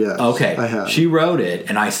have, yes. Okay. I have. She wrote it,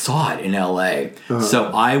 and I saw it in L.A.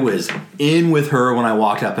 So I was in with her when I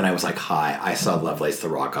walked up, and I was like, hi, I saw Lovelace the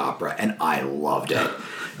Rock Opera, and I loved it.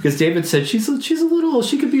 Because David said she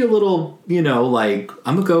could be a little, like,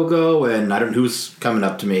 I'm a go-go, and I don't know who's coming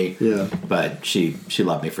up to me. Yeah. But she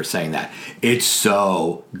loved me for saying that. It's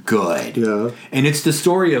so good. Yeah. And it's the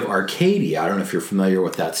story of Arcadia. I don't know if you're familiar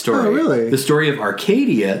with that story. Oh, really? The story of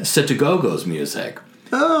Arcadia set to Go-Go's music.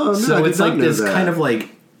 Oh, no, So it's like this that. kind of like,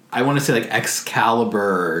 I want to say like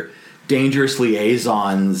Excalibur, Dangerous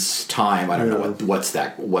Liaisons time. I don't know what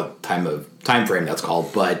time frame that's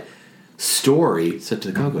called, but story set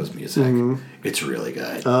to the Go-Go's music. Mm-hmm. It's really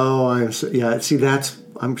good. Oh, I'm so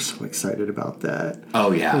excited about that.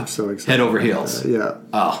 Oh yeah, I'm so excited. Head over heels. Yeah.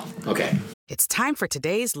 Oh, okay. It's time for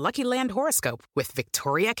today's Lucky Land horoscope with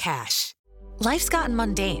Victoria Cash. Life's gotten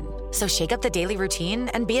mundane, so shake up the daily routine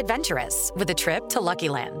and be adventurous with a trip to Lucky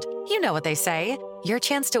Land. You know what they say. Your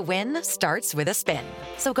chance to win starts with a spin.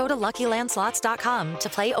 So go to LuckyLandSlots.com to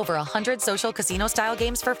play over 100 social casino-style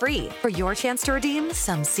games for free for your chance to redeem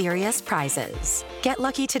some serious prizes. Get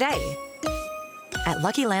lucky today at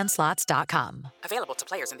LuckyLandSlots.com. Available to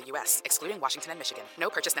players in the U.S., excluding Washington and Michigan.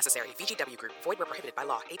 No purchase necessary. VGW Group. Void where prohibited by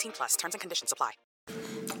law. 18+. Terms and conditions apply.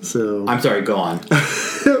 So I'm sorry, go on.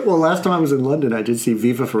 Well, last time I was in London, I did see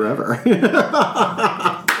Viva Forever.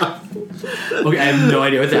 Okay, I have no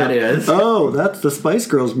idea what that is. Oh, that's the Spice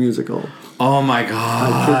Girls musical. Oh my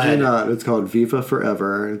god. I kid you not. It's called Viva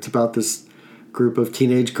Forever. It's about this group of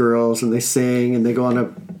teenage girls, and they sing, and they go on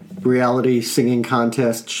a reality singing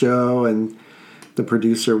contest show, and the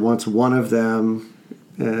producer wants one of them.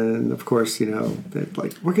 And of course, they're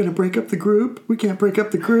like, we're going to break up the group. We can't break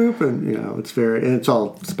up the group. And, it's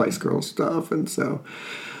all Spice Girls stuff. And so,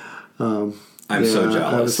 I'm so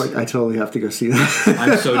jealous. I was like, I totally have to go see that.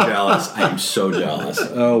 I'm so jealous. I'm so jealous.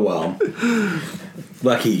 Oh, well.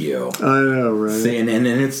 Lucky you. I know, right? And then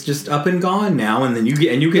it's just up and gone now. And then you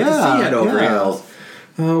get to see Head Over Heels.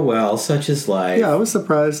 Oh, well, such is life. Yeah, I was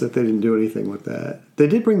surprised that they didn't do anything with that. They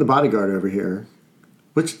did bring The Bodyguard over here.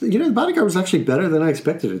 Which, The Bodyguard was actually better than I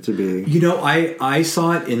expected it to be. I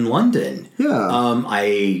saw it in London. Yeah.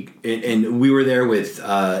 And we were there with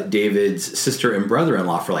David's sister and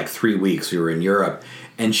brother-in-law for like 3 weeks. We were in Europe.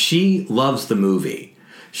 And she loves the movie.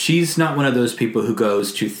 She's not one of those people who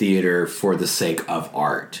goes to theater for the sake of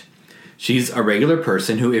art. She's a regular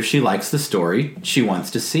person who, if she likes the story, she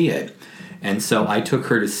wants to see it. And so I took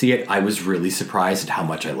her to see it. I was really surprised at how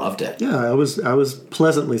much I loved it. Yeah, I was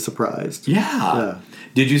pleasantly surprised. Yeah.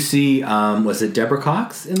 Did you see, was it Deborah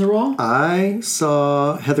Cox in the role? I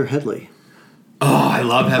saw Heather Headley. Oh, I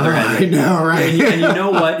love Heather Headley. I know, right? And you know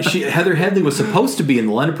what? Heather Headley was supposed to be in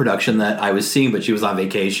the London production that I was seeing, but she was on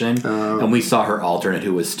vacation. And we saw her alternate,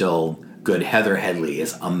 who was still good. Heather Headley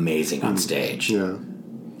is amazing on stage. Yeah.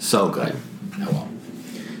 So good. Oh, well.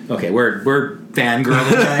 Okay, we're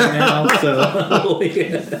fangirling right now, so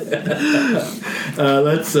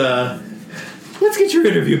let's get your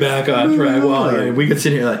interview back on track. Well, we could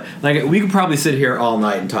sit here like we could probably sit here all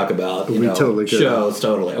night and talk about totally shows.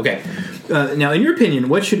 Totally. Okay. Now, in your opinion,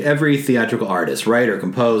 what should every theatrical artist, writer,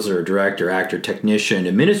 composer, director, actor, technician,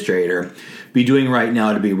 administrator be doing right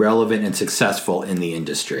now to be relevant and successful in the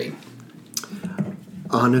industry?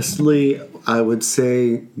 Honestly, I would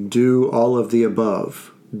say do all of the above.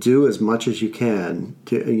 Do as much as you can.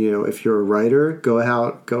 If you're a writer, go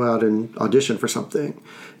out and audition for something.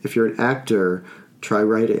 If you're an actor, try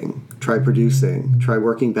writing, try producing, try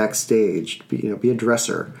working backstage. Be a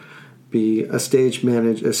dresser, be a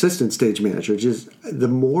assistant stage manager. Just the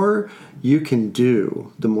more you can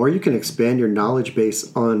do, the more you can expand your knowledge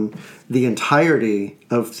base on the entirety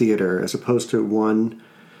of theater, as opposed to one.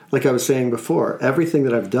 Like I was saying before, everything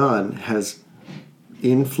that I've done has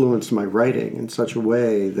influenced my writing in such a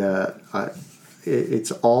way that it's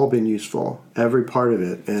all been useful, every part of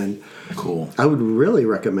it, and cool. I would really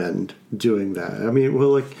recommend doing that. I mean,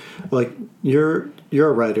 well, like you're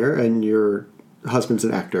a writer and your husband's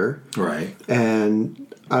an actor, right? And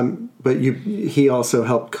but he also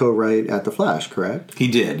helped co-write at The Flash, correct? He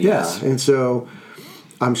did, yes. Yeah, and so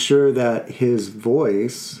I'm sure that his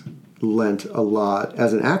voice lent a lot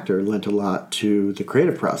to the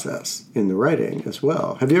creative process in the writing as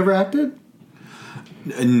well. Have you ever acted?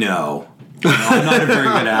 No, I'm not a very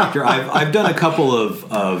good actor. I've done a couple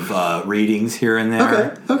of readings here and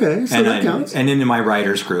there. Okay, so that counts. And in my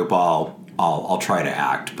writers group, I'll I'll try to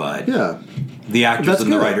act, but Yeah. the actors That's in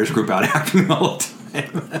the good. writers group out acting all the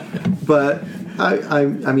time. But I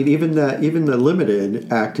mean, even the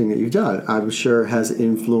limited acting that you've done, I'm sure has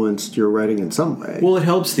influenced your writing in some way. Well, it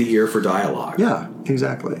helps the ear for dialogue. Yeah,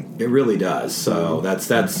 exactly. It really does. So that's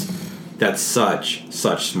such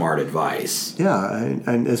smart advice. Yeah,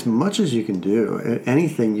 and as much as you can do,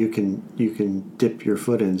 anything you can dip your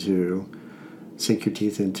foot into, sink your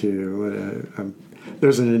teeth into.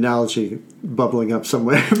 There's an analogy bubbling up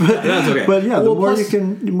somewhere, but That's okay. But yeah, Well,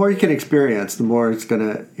 the more you can experience, the more it's going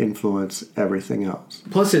to influence everything else.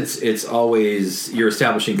 Plus, it's always you're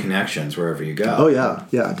establishing connections wherever you go. Oh yeah,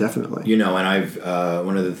 definitely. You know, and I've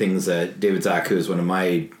one of the things that David Zach, who is one of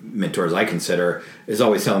my mentors, I consider, is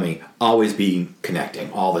always telling me, always be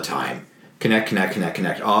connecting all the time. Connect.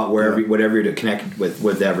 Whatever you do, connect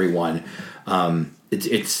with everyone.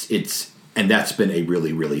 It's and that's been a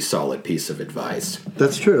really, really solid piece of advice.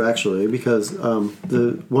 That's true, actually, because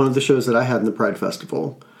one of the shows that I had in the Pride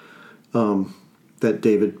Festival that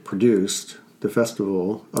David produced, the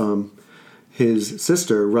festival, his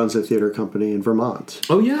sister runs a theater company in Vermont.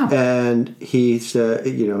 Oh, yeah. And he said,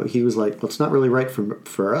 he was like, well, it's not really right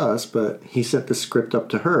for us, but he sent the script up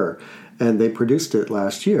to her, and they produced it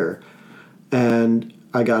last year. And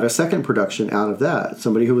I got a second production out of that.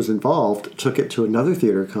 Somebody who was involved took it to another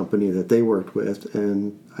theater company that they worked with,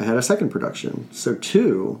 and I had a second production. So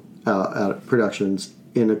 2 productions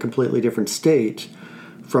in a completely different state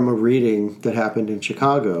from a reading that happened in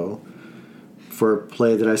Chicago for a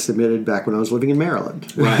play that I submitted back when I was living in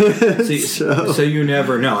Maryland. Right. So you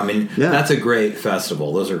never know. I mean, That's a great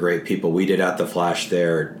festival. Those are great people. We did At the Flash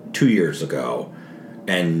there 2 years ago.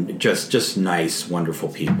 And just nice, wonderful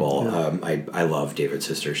people. Yeah. I love David's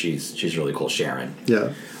sister. She's really cool, Sharon.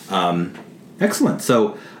 Yeah. Excellent.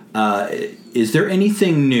 So, is there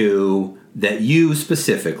anything new that you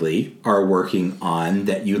specifically are working on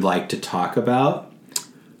that you'd like to talk about?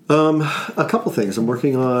 A couple things. I'm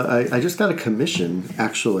working on. I just got a commission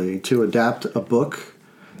actually to adapt a book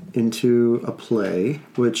into a play,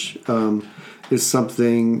 which is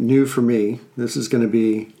something new for me. This is going to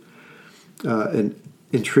be an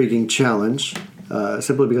intriguing challenge,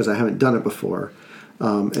 simply because I haven't done it before.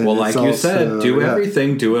 And well, like you said, do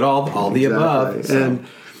everything, do it all the above. So.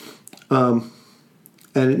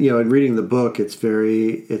 And in reading the book, it's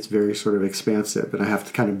very sort of expansive, and I have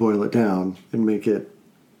to kind of boil it down and make it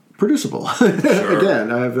producible. Sure.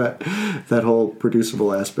 Again, I have that whole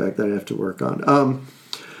producible aspect that I have to work on.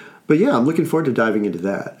 But yeah, I'm looking forward to diving into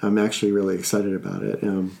that. I'm actually really excited about it.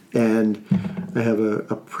 And I have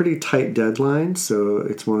a pretty tight deadline, so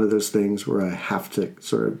it's one of those things where I have to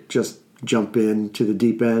sort of just jump into the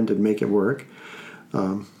deep end and make it work.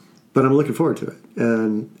 But I'm looking forward to it.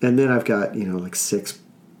 And then I've got, like 6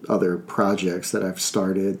 other projects that I've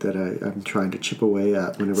started that I'm trying to chip away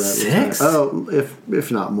at whenever I 6? Oh, if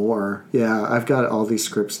not more. Yeah, I've got all these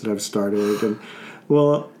scripts that I've started. And,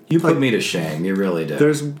 well... You put me to shame. You really did.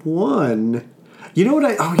 There's one. You know what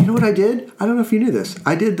I did? I don't know if you knew this.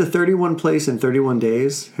 I did the 31 Plays in 31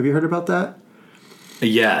 Days. Have you heard about that?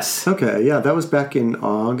 Yes. Okay, yeah, that was back in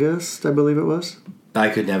August, I believe it was. I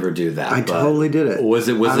could never do that. I totally did it. Was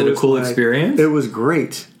it a cool experience? It was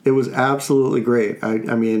great. It was absolutely great.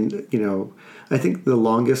 I mean, I think the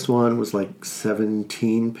longest one was like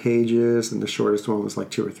 17 pages, and the shortest one was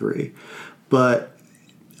like 2 or 3. But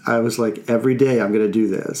I was like, every day I'm going to do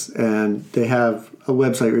this. And they have a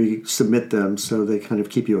website where you submit them, so they kind of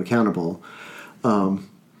keep you accountable. And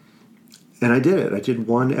I did it. I did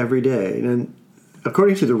one every day. And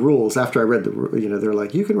according to the rules, after I read they're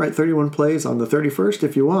like, you can write 31 plays on the 31st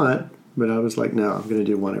if you want. But I was like, no, I'm going to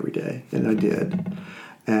do one every day. And I did.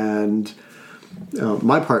 And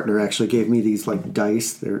my partner actually gave me these like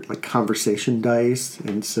dice. They're like conversation dice.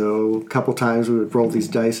 And so a couple times we would roll these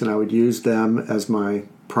dice and I would use them as my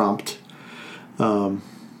prompt. And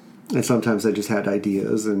sometimes I just had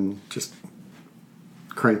ideas and just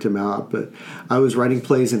cranked them out. But I was writing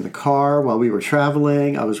plays in the car while we were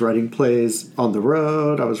traveling. I was writing plays on the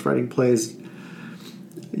road. I was writing plays,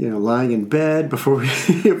 lying in bed before we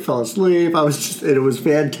fell asleep. It was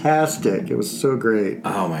fantastic. It was so great.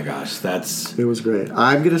 Oh my gosh, it was great.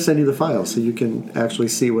 I'm going to send you the file so you can actually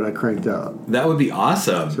see what I cranked out. That would be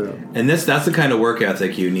awesome. So, and that's the kind of work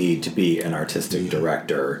ethic you need to be an artistic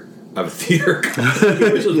director of a theater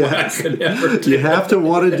company, which is what I could never do. You have to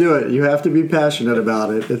want to do it. You have to be passionate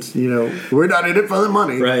about it. It's, we're not in it for the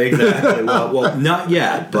money. Right, exactly. Well, not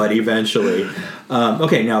yet, but eventually.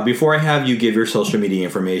 Okay, now, before I have you give your social media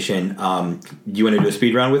information, do you want to do a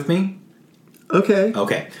speed round with me? Okay.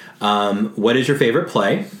 Okay. What is your favorite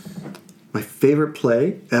play? My favorite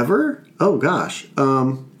play ever? Oh gosh,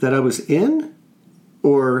 that I was in,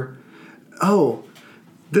 or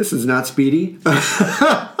this is not Speedy.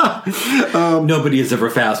 Nobody is ever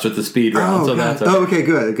fast with the speed round, so that's okay.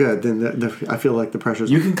 Good. Then I feel like the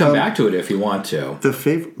pressure's. You can come back to it if you want to.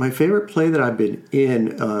 My favorite play that I've been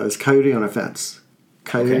in is Coyote on a Fence.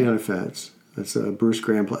 Coyote on a Fence. That's a Bruce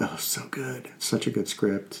Graham play. Oh, so good. Such a good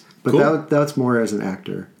script. But cool. that's more as an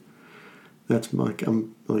actor. That's like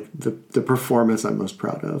the performance I'm most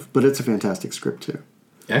proud of. But it's a fantastic script too.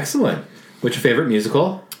 Excellent. What's your favorite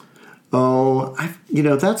musical? Oh,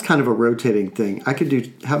 that's kind of a rotating thing. I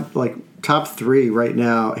could have top 3 right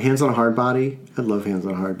now. Hands on a Hard Body. I love Hands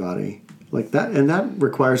on a Hard Body. Like that, and that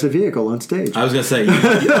requires a vehicle on stage. I was going to say,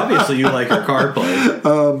 obviously you like your card play.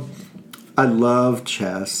 I love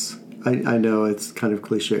chess. I know it's kind of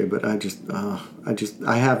cliche, but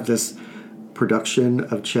I have this production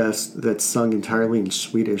of chess that's sung entirely in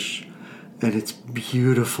Swedish, and it's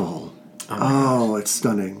beautiful. Oh, it's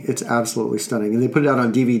stunning. It's absolutely stunning. And they put it out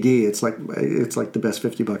on DVD. It's like the best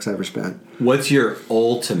 $50 I ever spent. What's your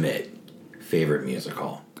ultimate favorite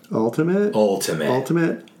musical? Ultimate?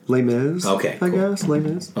 Les Mis. Okay, I guess Les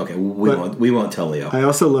Mis. Okay, we won't tell Leo. I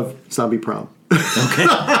also love Zombie Prom. Okay.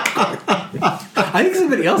 I think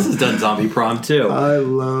somebody else has done Zombie Prom too. I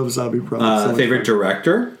love Zombie Prom. Favorite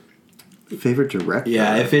director? Favorite director?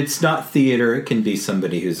 Yeah, if it's not theater, it can be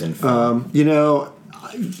somebody who's in film.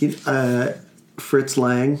 Fritz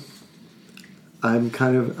Lang.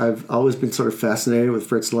 I've always been sort of fascinated with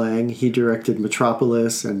Fritz Lang. He directed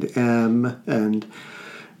Metropolis and M, and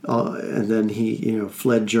then he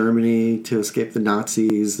fled Germany to escape the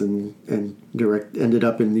Nazis and ended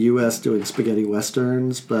up in the U.S. doing spaghetti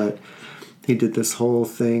westerns. But he did this whole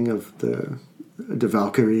thing of the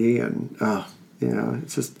Valkyrie, and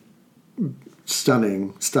it's just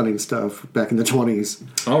stunning stuff back in the 1920s.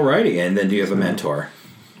 Alrighty, and then do you have a mentor?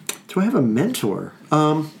 Do I have a mentor?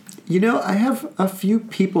 I have a few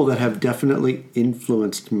people that have definitely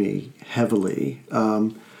influenced me heavily.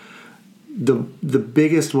 The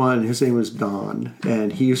biggest one, his name was Don,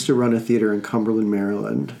 and he used to run a theater in Cumberland,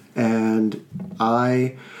 Maryland. And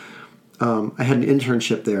I had an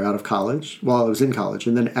internship there out of college, while I was in college.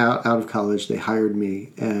 And then out of college, they hired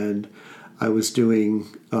me, and I was doing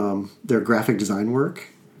their graphic design work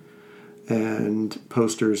and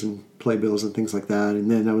posters and playbills and things like that. And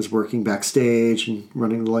then I was working backstage and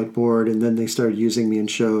running the light board, and then they started using me in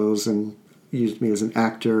shows and used me as an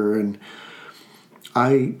actor. And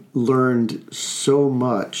I learned so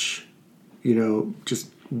much,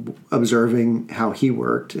 just observing how he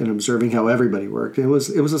worked and observing how everybody worked. It was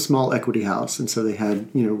a small equity house, and so they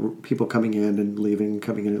had people coming in and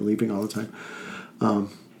leaving all the time.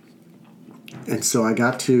 And so I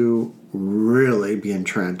got to really be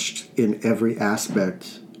entrenched in every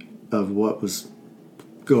aspect of what was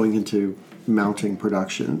going into mounting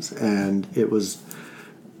productions, and it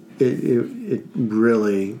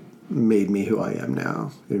really made me who I am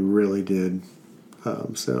now. It really did.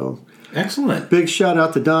 So excellent. Big shout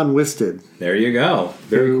out to Don Wisted. There you go.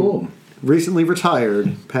 Very cool. Recently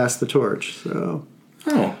retired, passed the torch. So.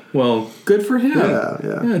 Oh, well, good for him.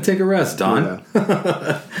 Yeah. Take a rest, Don.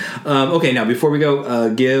 Yeah. Okay, now before we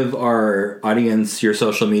go, give our audience your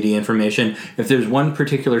social media information. If there's one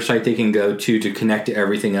particular site they can go to connect to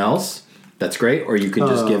everything else, that's great. Or you could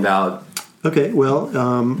just give out. Okay, well,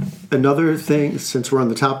 another thing, since we're on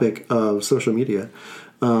the topic of social media,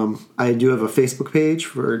 I do have a Facebook page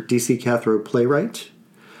for DC Cathro Playwright.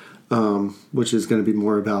 Which is going to be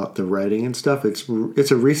more about the writing and stuff. It's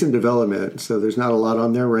a recent development, so there's not a lot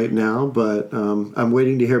on there right now, but I'm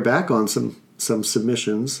waiting to hear back on some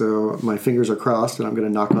submissions, so my fingers are crossed, and I'm going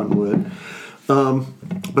to knock on wood.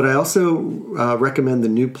 But I also recommend the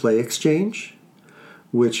New Play Exchange,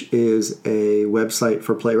 which is a website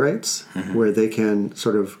for playwrights where they can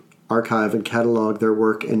sort of archive and catalog their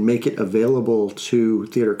work and make it available to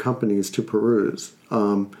theater companies to peruse.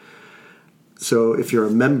 So if you're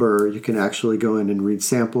a member, you can actually go in and read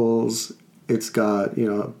samples. It's got,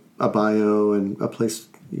 a bio and a place,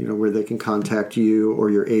 where they can contact you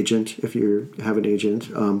or your agent if you have an agent.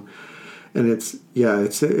 And it's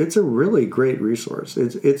a really great resource.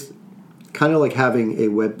 It's kind of like having a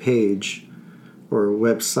web page or a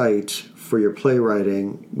website for your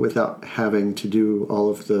playwriting without having to do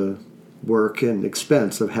all of the work and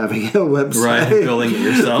expense of having a website, right? Building it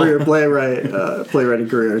yourself for your playwriting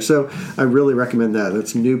career. So I really recommend that.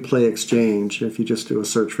 That's New Play Exchange. If you just do a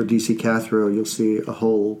search for DC Cathro, you'll see a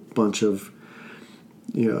whole bunch of,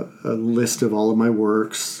 a list of all of my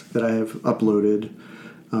works that I have uploaded.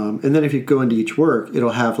 And then if you go into each work,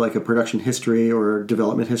 it'll have like a production history or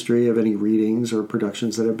development history of any readings or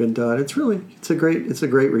productions that have been done. It's a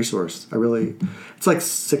great resource. It's like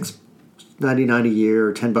 $6.99 a year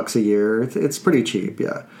or $10 a year. It's pretty cheap.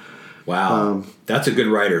 Yeah. Wow. That's a good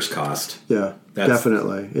writer's cost. Yeah,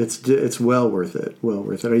 definitely. It's well worth it. Well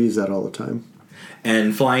worth it. I use that all the time.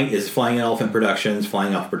 And Flying Elephant Productions,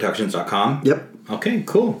 flyingelephantproductions.com? Yep. Okay,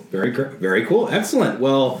 cool. Very cool. Excellent.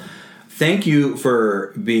 Well, thank you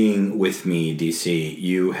for being with me, DC.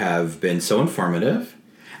 You have been so informative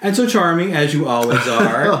and so charming, as you always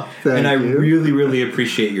are. And I really, really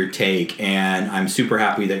appreciate your take, and I'm super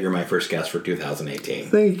happy that you're my first guest for 2018.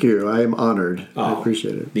 Thank you. I am honored. I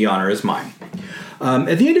appreciate it. The honor is mine.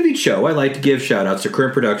 At the end of each show, I like to give shout-outs to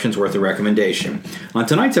current productions worth a recommendation. On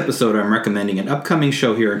tonight's episode, I'm recommending an upcoming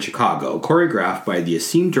show here in Chicago, choreographed by the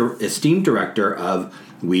esteemed director of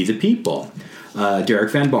We the People,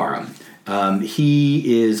 Derek Van Barum.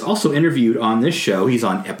 He is also interviewed on this show. He's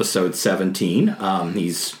on episode 17.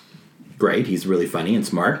 He's great. He's really funny and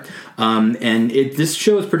smart. This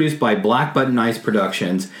show is produced by Black Button Ice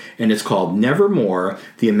Productions, and it's called Nevermore,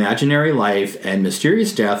 The Imaginary Life and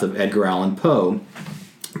Mysterious Death of Edgar Allan Poe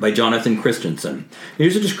by Jonathan Christensen.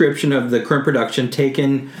 Here's a description of the current production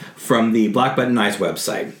taken from the Black Button Ice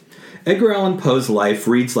website. Edgar Allan Poe's life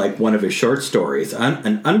reads like one of his short stories,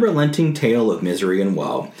 an unrelenting tale of misery and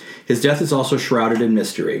woe. His death is also shrouded in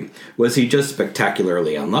mystery. Was he just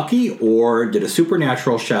spectacularly unlucky, or did a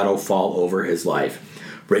supernatural shadow fall over his life?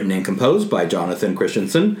 Written and composed by Jonathan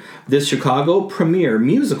Christensen, this Chicago premiere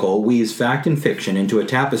musical weaves fact and fiction into a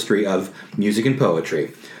tapestry of music and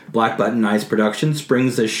poetry. Black Button Ice Productions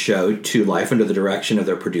brings this show to life under the direction of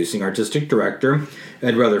their producing artistic director,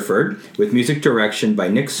 Ed Rutherford, with music direction by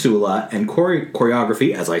Nick Sula and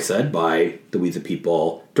choreography, as I said, by the We the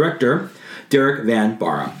People director, Derek Van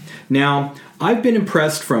Barum. Now, I've been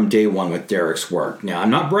impressed from day one with Derek's work. Now, I'm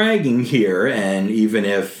not bragging here, and even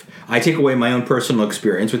if I take away my own personal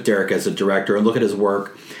experience with Derek as a director and look at his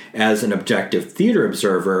work as an objective theater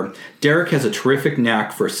observer, Derek has a terrific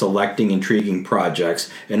knack for selecting intriguing projects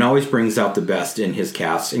and always brings out the best in his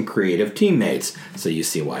cast and creative teammates. So you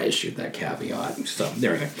see why I issued that caveat. So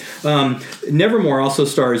there we go. Nevermore also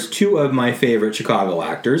stars two of my favorite Chicago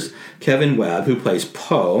actors, Kevin Webb, who plays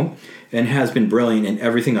Poe, and has been brilliant in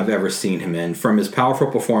everything I've ever seen him in, from his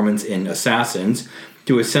powerful performance in Assassins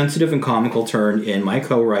to his sensitive and comical turn in my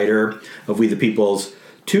co-writer of We the People's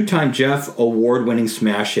two-time Jeff Award-winning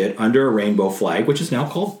smash hit Under a Rainbow Flag, which is now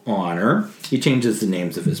called Honor. He changes the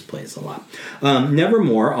names of his plays a lot.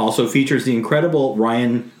 Nevermore also features the incredible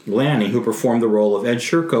Ryan Lanning, who performed the role of Ed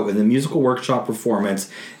Sherko in the musical workshop performance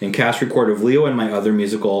and cast record of Leo and My Other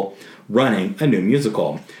Musical, Running, a new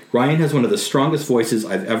musical. Ryan has one of the strongest voices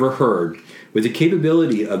I've ever heard, with the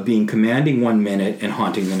capability of being commanding one minute and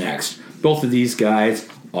haunting the next. Both of these guys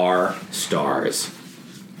are stars.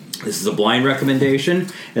 This is a blind recommendation,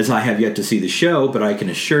 as I have yet to see the show, but I can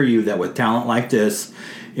assure you that with talent like this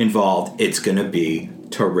involved, it's going to be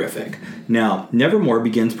terrific. Now, Nevermore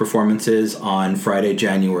begins performances on Friday,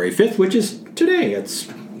 January 5th, which is today. It's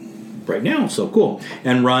right now, so cool.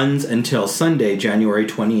 And runs until Sunday, January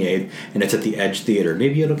 28th, and it's at the Edge Theater.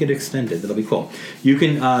 Maybe it'll get extended. That'll be cool. You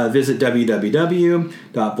can visit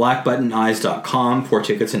www.blackbuttoneyes.com for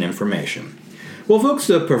tickets and information. Well, folks,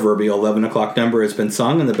 the proverbial 11 o'clock number has been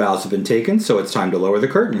sung and the bows have been taken, so it's time to lower the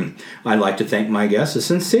curtain. I'd like to thank my guest, the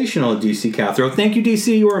sensational DC Cathro. Thank you,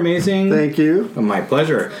 DC. You were amazing. Thank you. My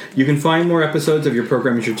pleasure. You can find more episodes of Your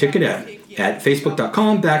Program Is Your Ticket at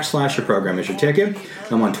facebook.com/Your Program Is Your Ticket.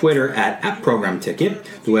 I'm on Twitter at @ProgramTicket.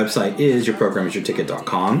 The website is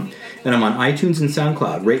yourprogramisyourticket.com. And I'm on iTunes and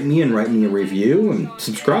SoundCloud. Rate me and write me a review and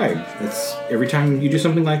subscribe. Every time you do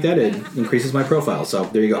something like that, it increases my profile. So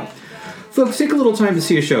there you go. Folks, take a little time to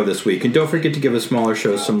see a show this week, and don't forget to give a smaller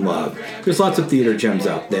show some love. There's lots of theater gems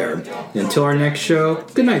out there. And until our next show,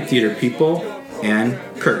 good night, theater people, and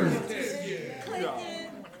curtain.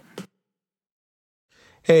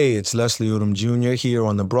 Hey, it's Leslie Odom Jr. here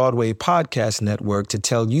on the Broadway Podcast Network to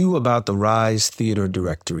tell you about the Rise Theater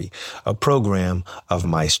Directory, a program of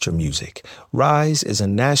Maestro Music. Rise is a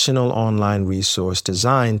national online resource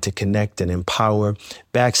designed to connect and empower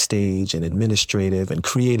backstage and administrative and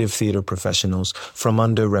creative theater professionals from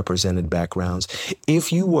underrepresented backgrounds.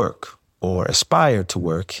 If you work or aspire to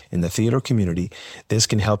work in the theater community, this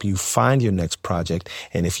can help you find your next project.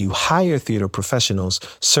 And if you hire theater professionals,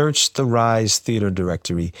 search the Rise Theater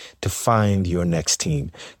Directory to find your next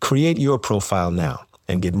team. Create your profile now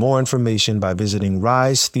and get more information by visiting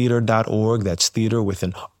risetheater.org. That's theater with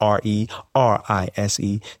an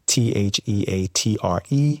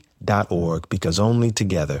RERISETHEATRE.org, because only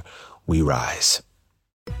together we rise.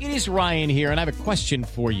 It is Ryan here, and I have a question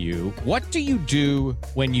for you. What do you do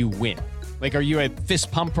when you win? Like, are you a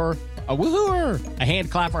fist pumper, a woohooer, a hand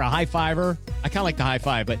clapper, a high fiver? I kind of like the high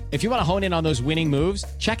five, but if you want to hone in on those winning moves,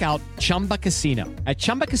 check out Chumba Casino. At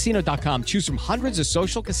ChumbaCasino.com, choose from hundreds of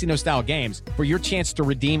social casino-style games for your chance to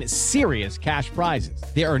redeem serious cash prizes.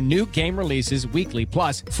 There are new game releases weekly,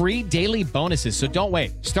 plus free daily bonuses. So don't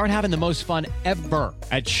wait. Start having the most fun ever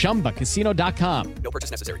at ChumbaCasino.com. No purchase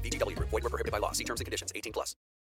necessary. VGW Group. Void where prohibited by law. See terms and conditions. 18+.